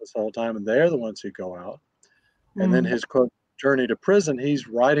Ephesus the whole time, and they're the ones who go out. And then Mm. his quote journey to prison, he's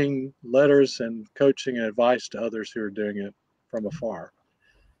writing letters and coaching and advice to others who are doing it from afar.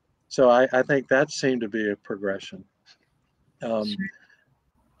 So I think that seemed to be a progression. Um, Sure.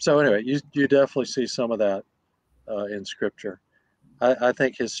 so anyway, you definitely see some of that in Scripture. I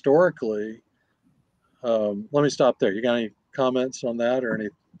think historically, let me stop there. You got any comments on that or any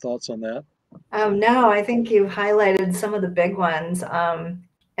thoughts on that? No, I think you've highlighted some of the big ones.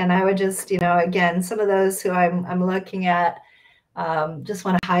 And I would just, again, some of those who I'm looking at, just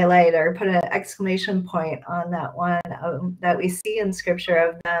want to highlight or put an exclamation point on that one that we see in Scripture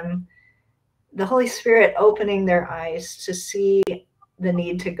of them, the Holy Spirit opening their eyes to see the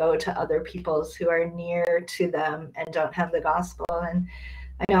need to go to other peoples who are near to them and don't have the gospel. And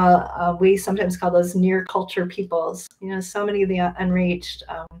I know we sometimes call those near culture peoples. So many of the unreached.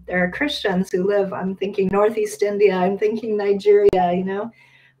 There are Christians who live, I'm thinking Northeast India, I'm thinking Nigeria,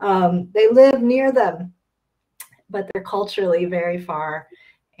 they live near them, but they're culturally very far.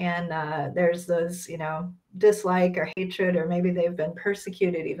 And there's those, dislike or hatred, or maybe they've been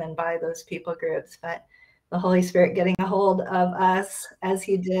persecuted even by those people groups. But the Holy Spirit getting a hold of us as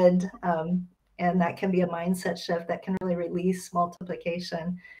he did, and that can be a mindset shift that can really release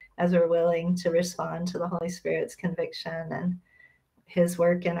multiplication as we're willing to respond to the Holy Spirit's conviction and his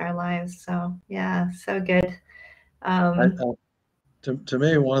work in our lives. So yeah, so good. I, to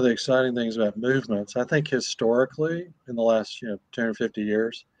me, one of the exciting things about movements, I think historically in the last 250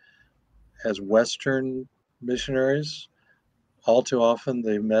 years, as Western missionaries, all too often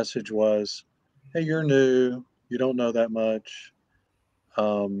the message was, "Hey, you're new. You don't know that much.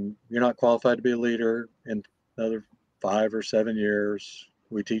 You're not qualified to be a leader in another 5 or 7 years.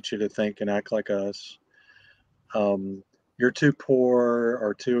 We teach you to think and act like us. You're too poor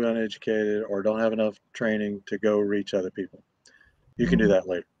or too uneducated or don't have enough training to go reach other people. You can do Mm. that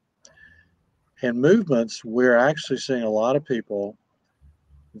later." In movements, we're actually seeing a lot of people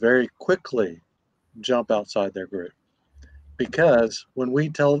very quickly jump outside their group because when we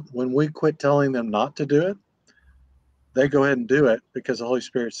quit telling them not to do it, they go ahead and do it because the Holy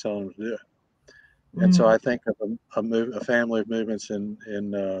Spirit's telling them to do it. And so Mm. I think of a family of movements in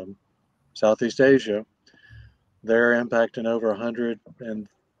Southeast Asia. They're impacting over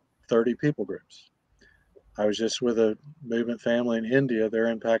 130 people groups. I was just with a movement family in India.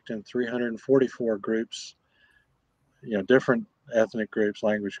 They're impacting 344 groups, different ethnic groups,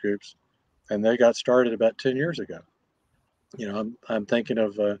 language groups, and they got started about 10 years ago. I'm thinking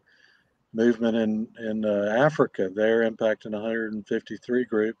of a movement in Africa. They're impacting 153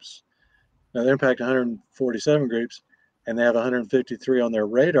 groups. Now they're impacting 147 groups, and they have 153 on their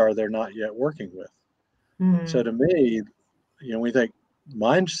radar they're not yet working with. So to me, we think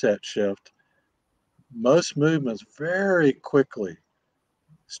mindset shift. Most movements very quickly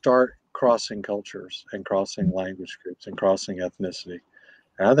start crossing cultures and crossing language groups and crossing ethnicity.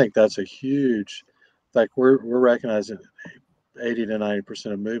 And I think that's a huge, like we're recognizing 80 to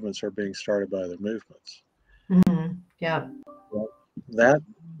 90% of movements are being started by other movements. Yeah. Well, that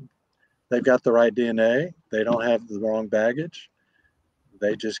they've got the right DNA. They don't have the wrong baggage.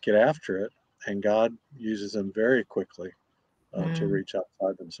 They just get after it, and God uses them very quickly to reach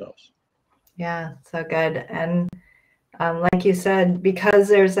outside themselves. Yeah, so good. And like you said, because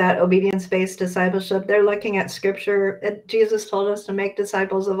there's that obedience-based discipleship, they're looking at scripture. Jesus told us to make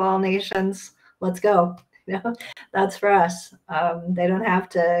disciples of all nations. Let's go. That's for us. They don't have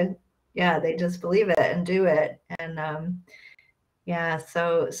to, they just believe it and do it. And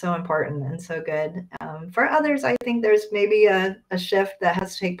so important and so good. For others, I think there's maybe a shift that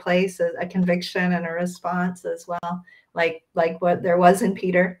has to take place, a conviction and a response as well, like what there was in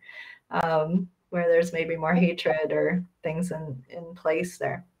Peter. Where there's maybe more hatred or things in place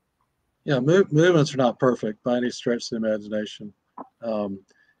there. Yeah, movements are not perfect by any stretch of the imagination.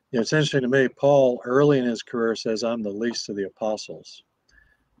 It's interesting to me, Paul, early in his career, says, I'm the least of the apostles.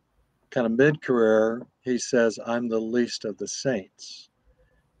 Kind of mid-career, he says, I'm the least of the saints.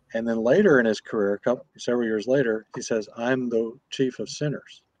 And then later in his career, several years later, he says, I'm the chief of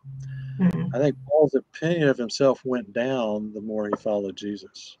sinners. I think Paul's opinion of himself went down the more he followed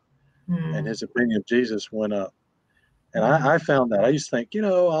Jesus. And his opinion of Jesus went up. And I found that. I used to think,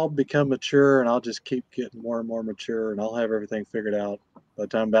 I'll become mature and I'll just keep getting more and more mature and I'll have everything figured out by the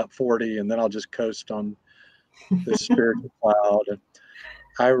time I'm about 40, and then I'll just coast on this spiritual cloud. And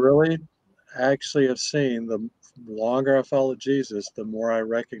I really actually have seen the longer I follow Jesus, the more I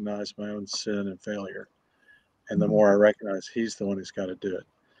recognize my own sin and failure. And the more I recognize he's the one who's got to do it.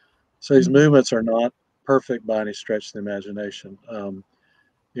 So these movements are not perfect by any stretch of the imagination.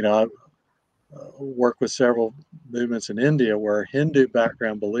 I work with several movements in India where Hindu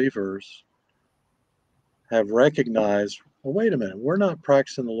background believers have recognized, well, wait a minute, we're not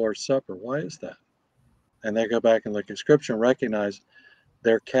practicing the Lord's Supper. Why is that? And they go back and look at scripture and recognize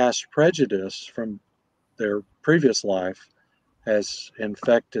their caste prejudice from their previous life has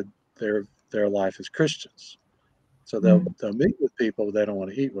infected their life as Christians. So they'll meet with people, but they don't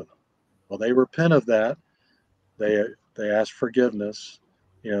want to eat with them. Well, they repent of that. They ask forgiveness,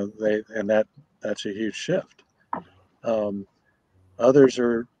 that's a huge shift. Others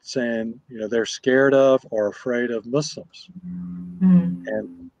are saying, they're scared of or afraid of Muslims.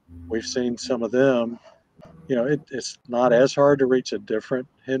 And we've seen some of them, it's not as hard to reach a different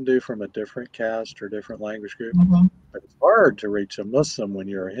Hindu from a different caste or different language group, but it's hard to reach a Muslim when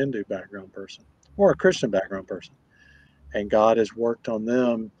you're a Hindu background person or a Christian background person. And God has worked on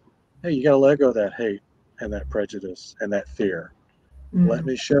them. Hey, you got to let go of that hate and that prejudice and that fear. Let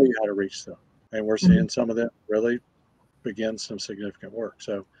me show you how to reach them. And we're seeing some of them really begin some significant work.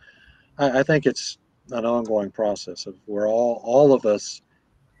 So I think it's an ongoing process of we're all of us,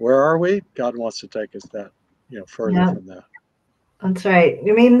 where are we? God wants to take us that, further from that. That's right.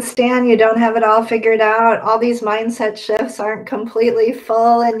 You mean, Stan, you don't have it all figured out? All these mindset shifts aren't completely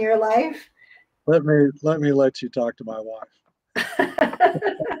full in your life? Let me let you talk to my wife.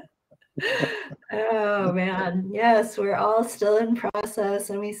 Oh man, yes, we're all still in process,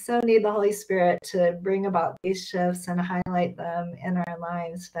 and we so need the Holy Spirit to bring about these shifts and highlight them in our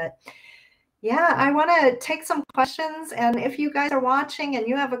lives. But yeah, I want to take some questions, and if you guys are watching and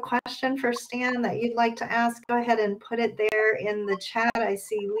you have a question for Stan that you'd like to ask, go ahead and put it there in the chat. I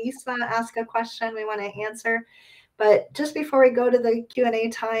see Lisa ask a question we want to answer. But just before we go to the Q&A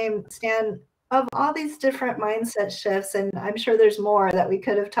time, Stan, of all these different mindset shifts, and I'm sure there's more that we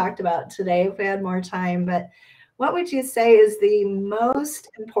could have talked about today if we had more time, but what would you say is the most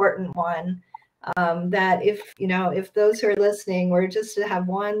important one that if those who are listening were just to have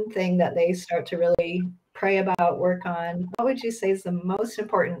one thing that they start to really pray about, work on, what would you say is the most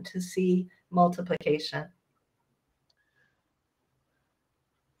important to see multiplication?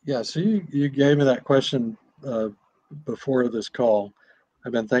 Yeah, so you gave me that question before this call.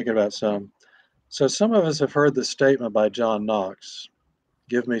 I've been thinking about some. So some of us have heard the statement by John Knox,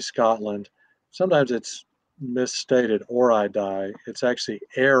 give me Scotland. Sometimes it's misstated, or I die. It's actually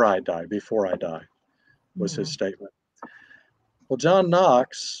ere I die, before I die, was his statement. Well, John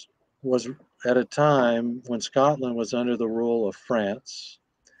Knox was at a time when Scotland was under the rule of France,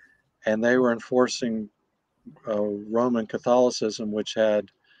 and they were enforcing Roman Catholicism, which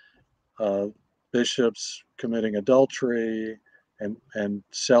had bishops committing adultery and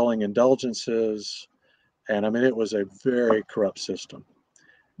selling indulgences. And I mean, it was a very corrupt system.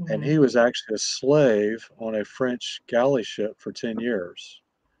 And he was actually a slave on a French galley ship for 10 years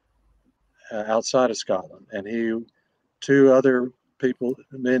outside of Scotland. And two other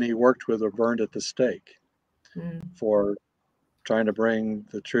men he worked with were burned at the stake for trying to bring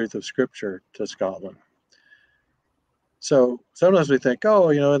the truth of Scripture to Scotland. So sometimes we think, oh,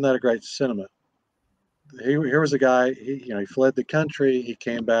 isn't that a great sentiment? Here was a guy, he fled the country, he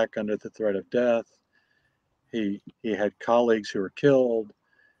came back under the threat of death. He had colleagues who were killed.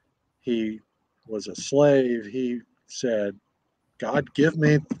 He was a slave. He said, God, give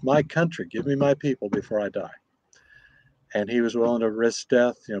me my country, give me my people before I die. And he was willing to risk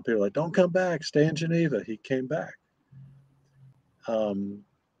death. People were like, don't come back, stay in Geneva. He came back.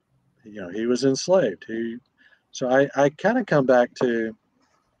 He was enslaved. So I kind of come back to,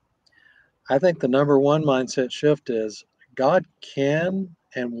 I think the number one mindset shift is God can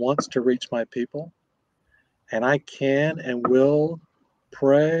and wants to reach my people. And I can and will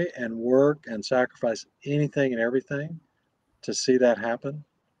pray and work and sacrifice anything and everything to see that happen.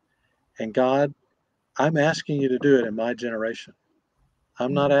 And God, I'm asking you to do it in my generation.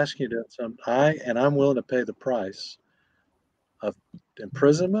 I'm not asking you to do it. I'm willing to pay the price of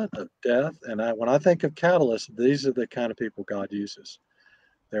imprisonment, of death. And when I think of catalysts, these are the kind of people God uses.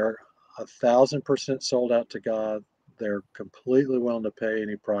 They're 1,000% sold out to God. They're completely willing to pay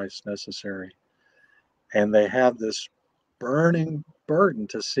any price necessary. And they have this burning burden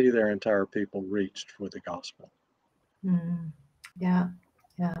to see their entire people reached with the gospel. Yeah.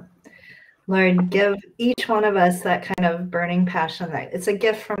 Lord, give each one of us that kind of burning passion. That it's a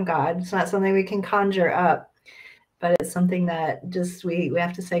gift from God. It's not something we can conjure up, but it's something that just we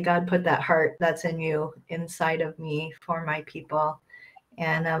have to say, God, put that heart that's in you inside of me for my people.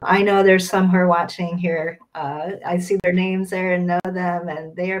 And I know there's some who are watching here. I see their names there and know them,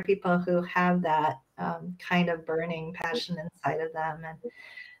 and they are people who have that kind of burning passion inside of them.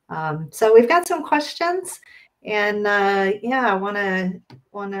 And so we've got some questions, and I want to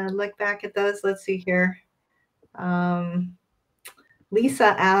look back at those. Let's see here.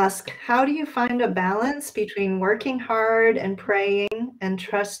 Lisa asked, how do you find a balance between working hard and praying and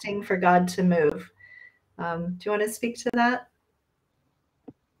trusting for God to move? Do you want to speak to that?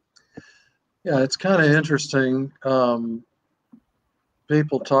 Yeah, it's kind of interesting.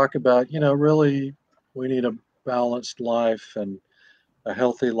 People talk about, really we need a balanced life and a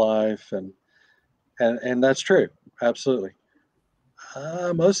healthy life, and that's true, absolutely.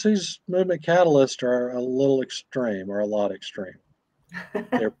 Most of these movement catalysts are a little extreme or a lot extreme.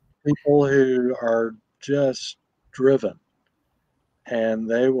 They're people who are just driven, and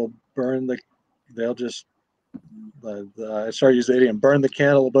they will they'll just, I started using the idiom, burn the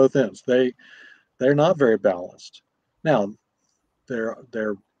candle at both ends. They're not very balanced. Now, they're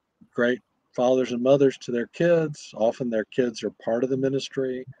great fathers and mothers to their kids. Often their kids are part of the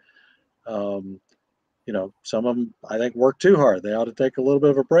ministry. Some of them, I think, work too hard. They ought to take a little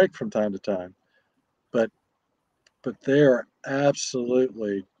bit of a break from time to time. But they are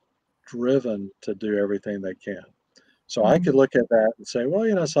absolutely driven to do everything they can. So I could look at that and say,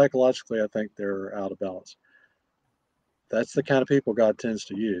 well, psychologically, I think they're out of balance. That's the kind of people God tends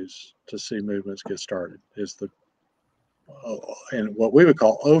to use to see movements get started, and what we would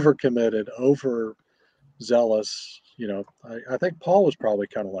call overcommitted, overzealous. I think Paul was probably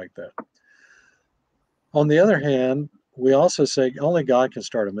kind of like that. On the other hand, we also say only God can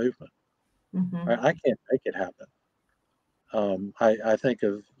start a movement. Right? I can't make it happen. I think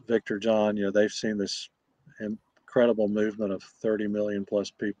of Victor John. They've seen this incredible movement of 30 million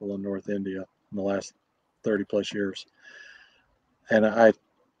plus people in North India in the last 30 plus years. And I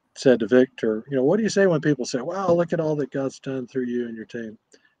said to Victor, what do you say when people say, wow, look at all that God's done through you and your team?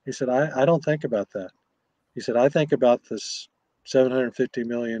 He said, I don't think about that. He said, I think about this 750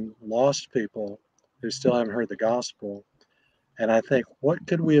 million lost people who still haven't heard the gospel. And I think, what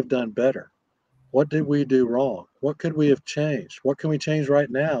could we have done better? What did we do wrong? What could we have changed? What can we change right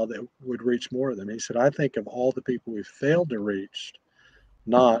now that would reach more of them? He said, I think of all the people we failed to reach,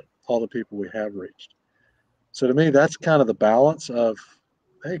 not all the people we have reached. So to me, that's kind of the balance of,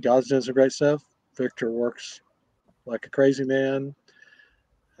 hey, God's doing some great stuff. Victor works like a crazy man,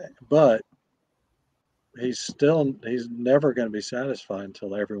 but he's never going to be satisfied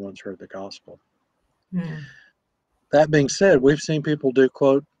until everyone's heard the gospel. That being said, we've seen people do,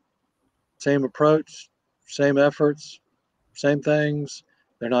 quote, same approach, same efforts, same things.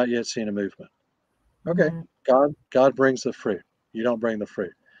 They're not yet seeing a movement. Okay, God brings the fruit. You don't bring the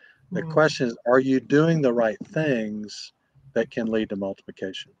fruit. The question is, are you doing the right things that can lead to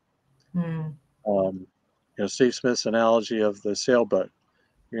multiplication? Mm. Steve Smith's analogy of the sailboat.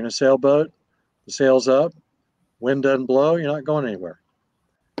 You're in a sailboat, the sail's up, wind doesn't blow, you're not going anywhere.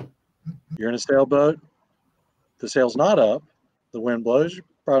 You're in a sailboat, the sail's not up, the wind blows, you're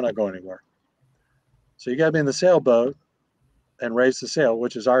probably not going anywhere. So you got to be in the sailboat and raise the sail,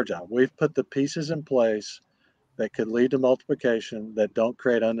 which is our job. We've put the pieces in place that could lead to multiplication, that don't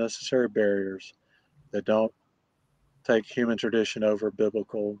create unnecessary barriers, that don't take human tradition over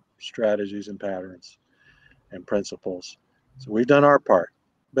biblical strategies and patterns and principles. So we've done our part.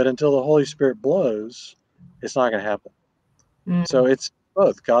 But until the Holy Spirit blows, it's not going to happen. Mm. So it's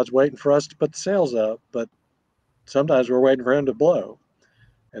both. God's waiting for us to put the sails up, but sometimes we're waiting for him to blow.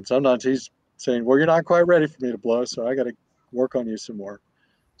 And sometimes he's saying, well, you're not quite ready for me to blow, so I got to work on you some more.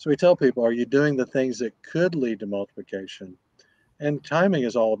 So we tell people, are you doing the things that could lead to multiplication? And timing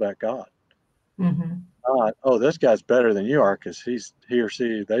is all about God. Mm-hmm. Not, oh, this guy's better than you are because he or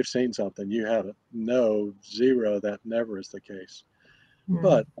she, they've seen something you haven't. No, zero, that never is the case. Mm.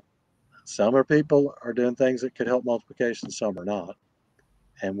 But some people are doing things that could help multiplication, some are not.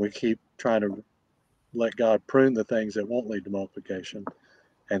 And we keep trying to let God prune the things that won't lead to multiplication.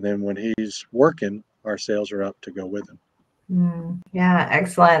 And then when he's working, our sales are up to go with him. Yeah,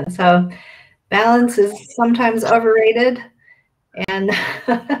 excellent. So balance is sometimes overrated. And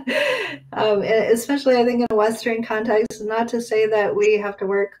especially, I think, in a Western context, not to say that we have to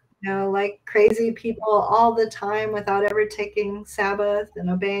work, like crazy people all the time without ever taking Sabbath and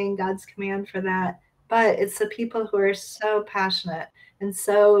obeying God's command for that. But it's the people who are so passionate and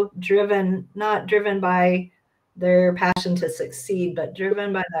so driven, not driven by their passion to succeed, but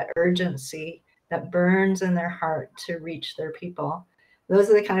driven by that urgency that burns in their heart to reach their people. Those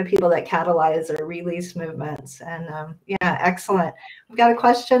are the kind of people that catalyze or release movements. And yeah, excellent. We've got a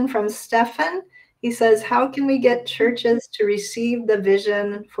question from Stefan. He says, how can we get churches to receive the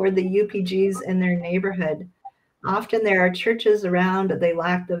vision for the UPGs in their neighborhood? Often there are churches around, but they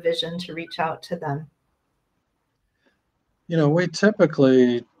lack the vision to reach out to them. We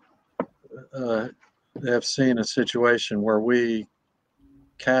typically have seen a situation where we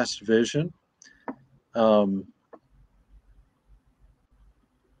cast vision, and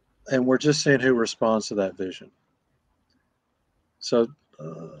we're just seeing who responds to that vision. So,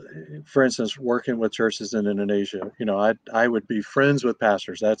 for instance, working with churches in Indonesia, I would be friends with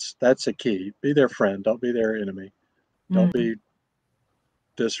pastors. That's a key. Be their friend. Don't be their enemy. Don't be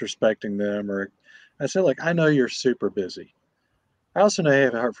disrespecting them. Or I say, like, I know you're super busy. I also know you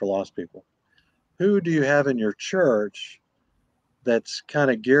have a heart for lost people. Who do you have in your church that's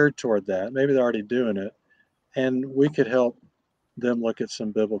kind of geared toward that? Maybe they're already doing it, and we could help them look at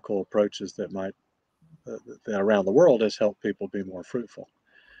some biblical approaches that might that around the world has helped people be more fruitful.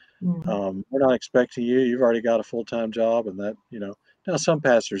 We're not expecting you. You've already got a full-time job, and that, now some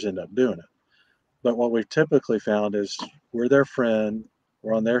pastors end up doing it. But what we've typically found is we're their friend,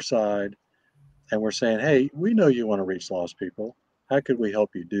 we're on their side, and we're saying, hey, we know you want to reach lost people. How could we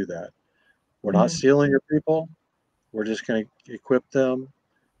help you do that? We're not stealing your people. We're just going to equip them,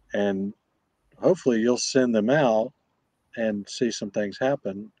 and hopefully you'll send them out and see some things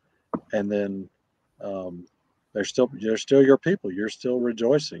happen. And then they're still your people. You're still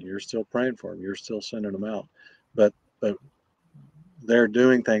rejoicing. You're still praying for them. You're still sending them out. But they're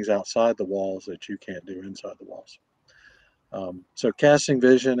doing things outside the walls that you can't do inside the walls. So casting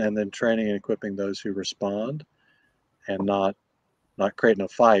vision and then training and equipping those who respond, and not creating a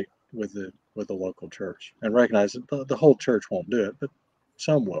fight with the local church, and recognize that the whole church won't do it, but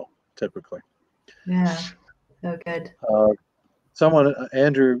some will typically. Yeah, so good.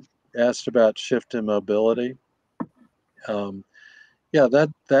 Andrew asked about shift in mobility. Yeah,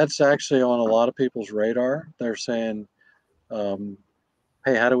 that's actually on a lot of people's radar. They're saying,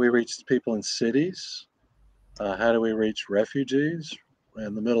 hey, how do we reach people in cities? How do we reach refugees?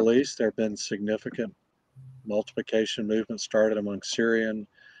 In the Middle East, there have been significant multiplication movements started among Syrian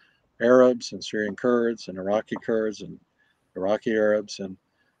Arabs and Syrian Kurds and Iraqi Kurds and Iraqi Arabs,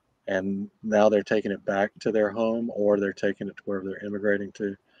 and now they're taking it back to their home, or they're taking it to wherever they're immigrating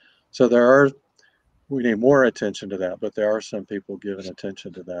to. So we need more attention to that, but there are some people giving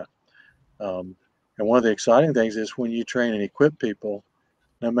attention to that. And one of the exciting things is when you train and equip people,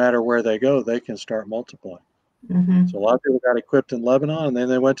 no matter where they go, they can start multiplying. So a lot of people got equipped in Lebanon, and then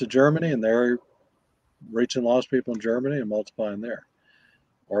they went to Germany, and they're reaching lost people in Germany and multiplying there.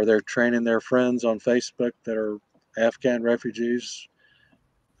 Or they're training their friends on Facebook that are Afghan refugees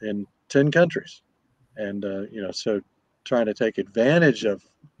in 10 countries. And, so trying to take advantage of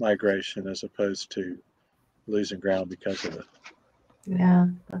migration as opposed to losing ground because of it. Yeah,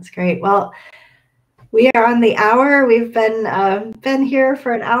 that's great. Well, we are on the hour. We've been here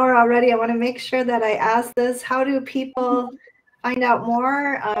for an hour already. I want to make sure that I ask this. How do people find out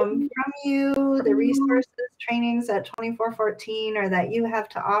more from you, the resources, trainings at 2414 or that you have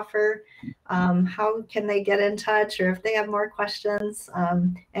to offer? How can they get in touch, or if they have more questions?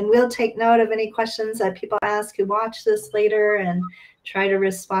 And we'll take note of any questions that people ask who watch this later and try to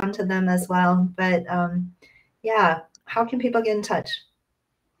respond to them as well. But yeah, how can people get in touch?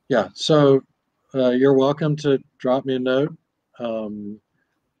 Yeah, so you're welcome to drop me a note. You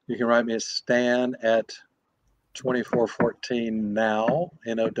can write me at stan at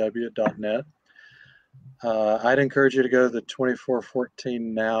 2414now.net. I'd encourage you to go to the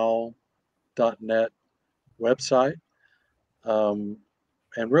 2414now.net website. And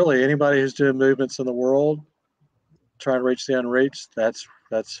really, anybody who's doing movements in the world, trying to reach the unreached, that's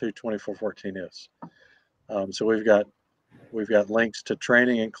who 2414 is. So we've got links to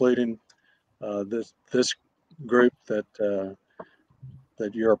training, including this group that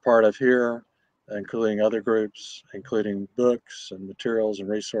you're a part of here, including other groups, including books and materials and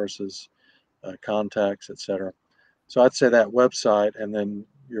resources, contacts, etc. So I'd say that website, and then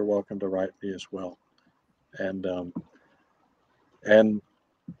you're welcome to write me as well. And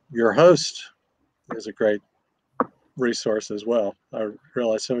your host is a great resource as well. I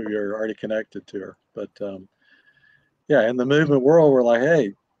realize some of you are already connected to her, but yeah, in the movement world, we're like,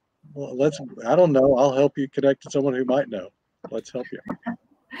 hey, well, I don't know, I'll help you connect to someone who might know. Let's help you.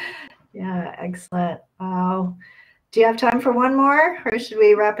 Yeah, excellent. Wow. Do you have time for one more, or should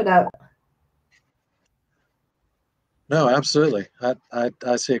we wrap it up? No, absolutely.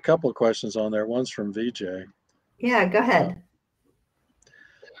 I see a couple of questions on there. One's from VJ. Yeah, go ahead.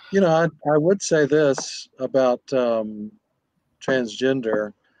 I would say this about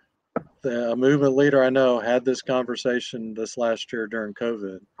transgender. A movement leader I know had this conversation this last year during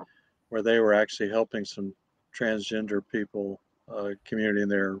COVID, where they were actually helping some transgender people, community in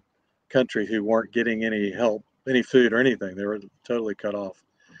their country who weren't getting any help, any food or anything. They were totally cut off.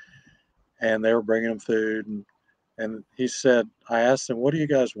 And they were bringing them food. And he said, I asked them, what do you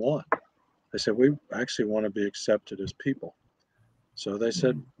guys want? They said, we actually want to be accepted as people. So they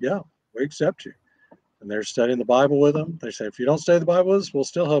said, yeah, we accept you. And they're studying the Bible with them. They say, if you don't study the Bible with us, we'll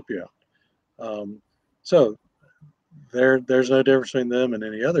still help you out. So there's no difference between them and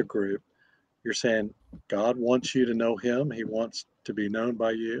any other group. You're saying God wants you to know him. He wants to be known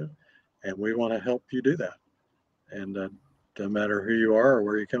by you. And we want to help you do that. And doesn't matter who you are or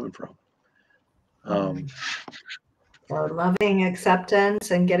where you're coming from. So loving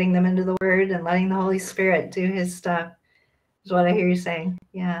acceptance and getting them into the Word and letting the Holy Spirit do his stuff is what I hear you saying.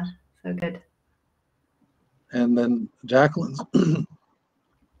 Yeah, so good. And then Jacqueline's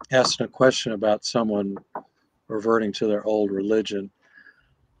asking a question about someone reverting to their old religion.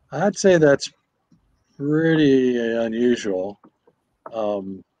 I'd say that's pretty unusual.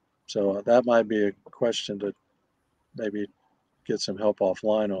 So that might be a question to maybe get some help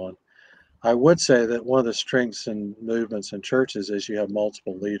offline on. I would say that one of the strengths in movements and churches is you have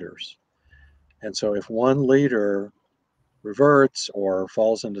multiple leaders. And so if one leader reverts or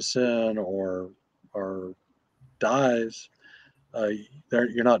falls into sin or dies,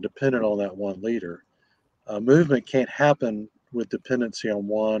 you're not dependent on that one leader. Movement can't happen with dependency on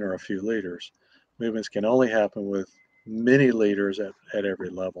one or a few leaders. Movements can only happen with many leaders at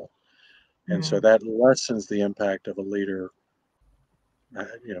every level. And so that lessens the impact of a leader,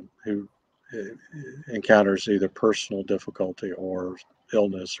 who encounters either personal difficulty or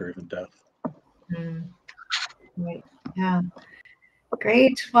illness or even death. Right. Yeah.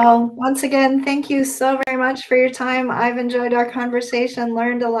 Great. Well, once again, thank you so very much for your time. I've enjoyed our conversation,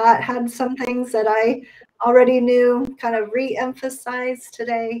 learned a lot, had some things that I already knew kind of re-emphasized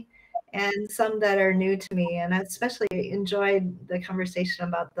today, and some that are new to me. And I especially enjoyed the conversation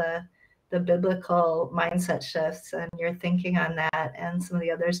about the biblical mindset shifts and your thinking on that, and some of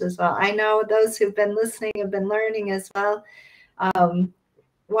the others as well. I know those who've been listening have been learning as well.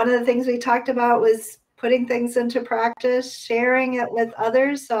 One of the things we talked about was putting things into practice, sharing it with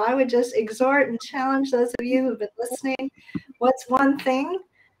others. So I would just exhort and challenge those of you who've been listening. What's one thing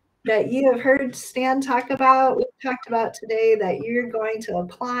that you have heard Stan talk about, we've talked about today, that you're going to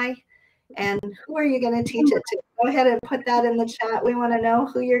apply? And who are you going to teach it to? Go ahead and put that in the chat. We want to know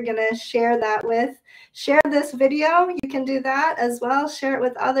who you're going to share that with. Share this video. You can do that as well. Share it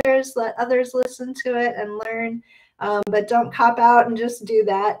with others. Let others listen to it and learn. But don't cop out and just do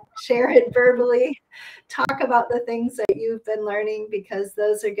that. Share it verbally. Talk about the things that you've been learning, because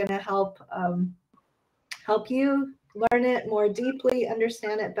those are going to help you learn it more deeply,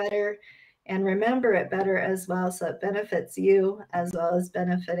 understand it better, and remember it better as well, so it benefits you as well as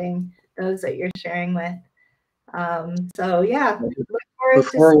benefiting those that you're sharing with. So yeah, look forward to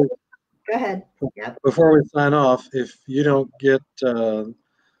seeing. Go ahead. Yep. Before we sign off, if you don't get the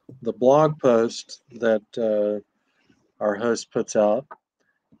blog post that our host puts out,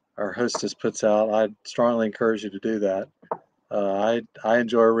 our hostess puts out, I'd strongly encourage you to do that. I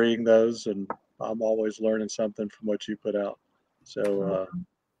enjoy reading those, and I'm always learning something from what you put out. So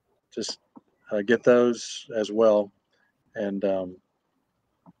just get those as well, and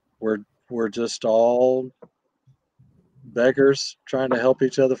we're just all beggars trying to help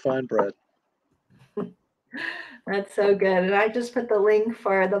each other find bread. That's so good. And I just put the link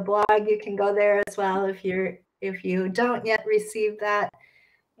for the blog. You can go there as well if you don't yet receive that.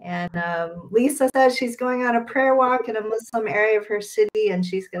 And Lisa says she's going on a prayer walk in a Muslim area of her city, and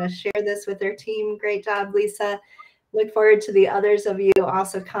she's going to share this with her team. Great job, Lisa. Look forward to the others of you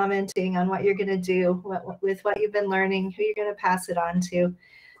also commenting on what you're going to do with what you've been learning, who you're going to pass it on to.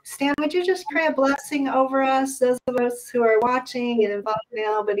 Stan, would you just pray a blessing over us, those of us who are watching and involved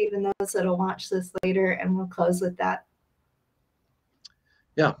now, but even those that will watch this later, and we'll close with that.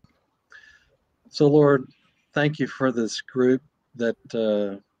 Yeah. So, Lord, thank you for this group that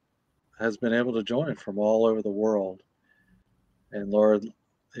has been able to join from all over the world. And Lord,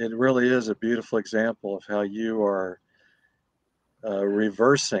 it really is a beautiful example of how you are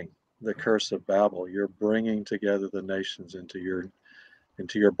reversing the curse of Babel. You're bringing together the nations into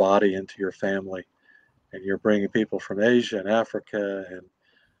your body, into your family, and you're bringing people from Asia and Africa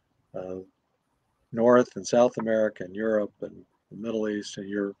and North and South America and Europe and the Middle East, and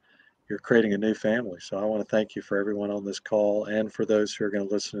you're creating a new family. So I want to thank you for everyone on this call, and for those who are going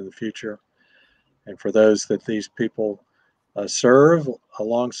to listen in the future, and for those that these people serve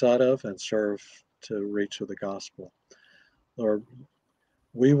alongside of and serve to reach with the gospel. Lord,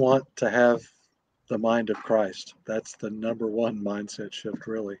 we want to have the mind of Christ. That's the number one mindset shift,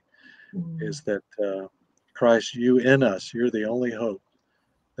 really, is that Christ, you in us, you're the only hope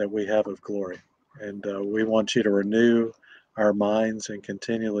that we have of glory. And we want you to renew our minds and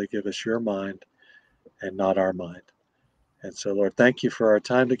continually give us your mind and not our mind. And so, Lord, thank you for our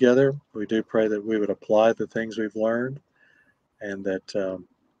time together. We do pray that we would apply the things we've learned, and that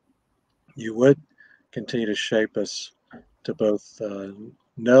you would continue to shape us to both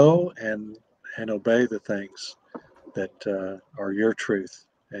know and obey the things that are your truth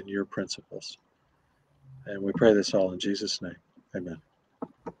and your principles. And we pray this all in Jesus' name. Amen.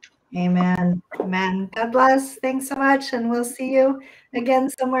 Amen. Amen. God bless. Thanks so much. And we'll see you again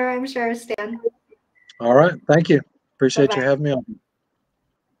somewhere, I'm sure, Stan. All right. Thank you. Appreciate Bye-bye. you having me on.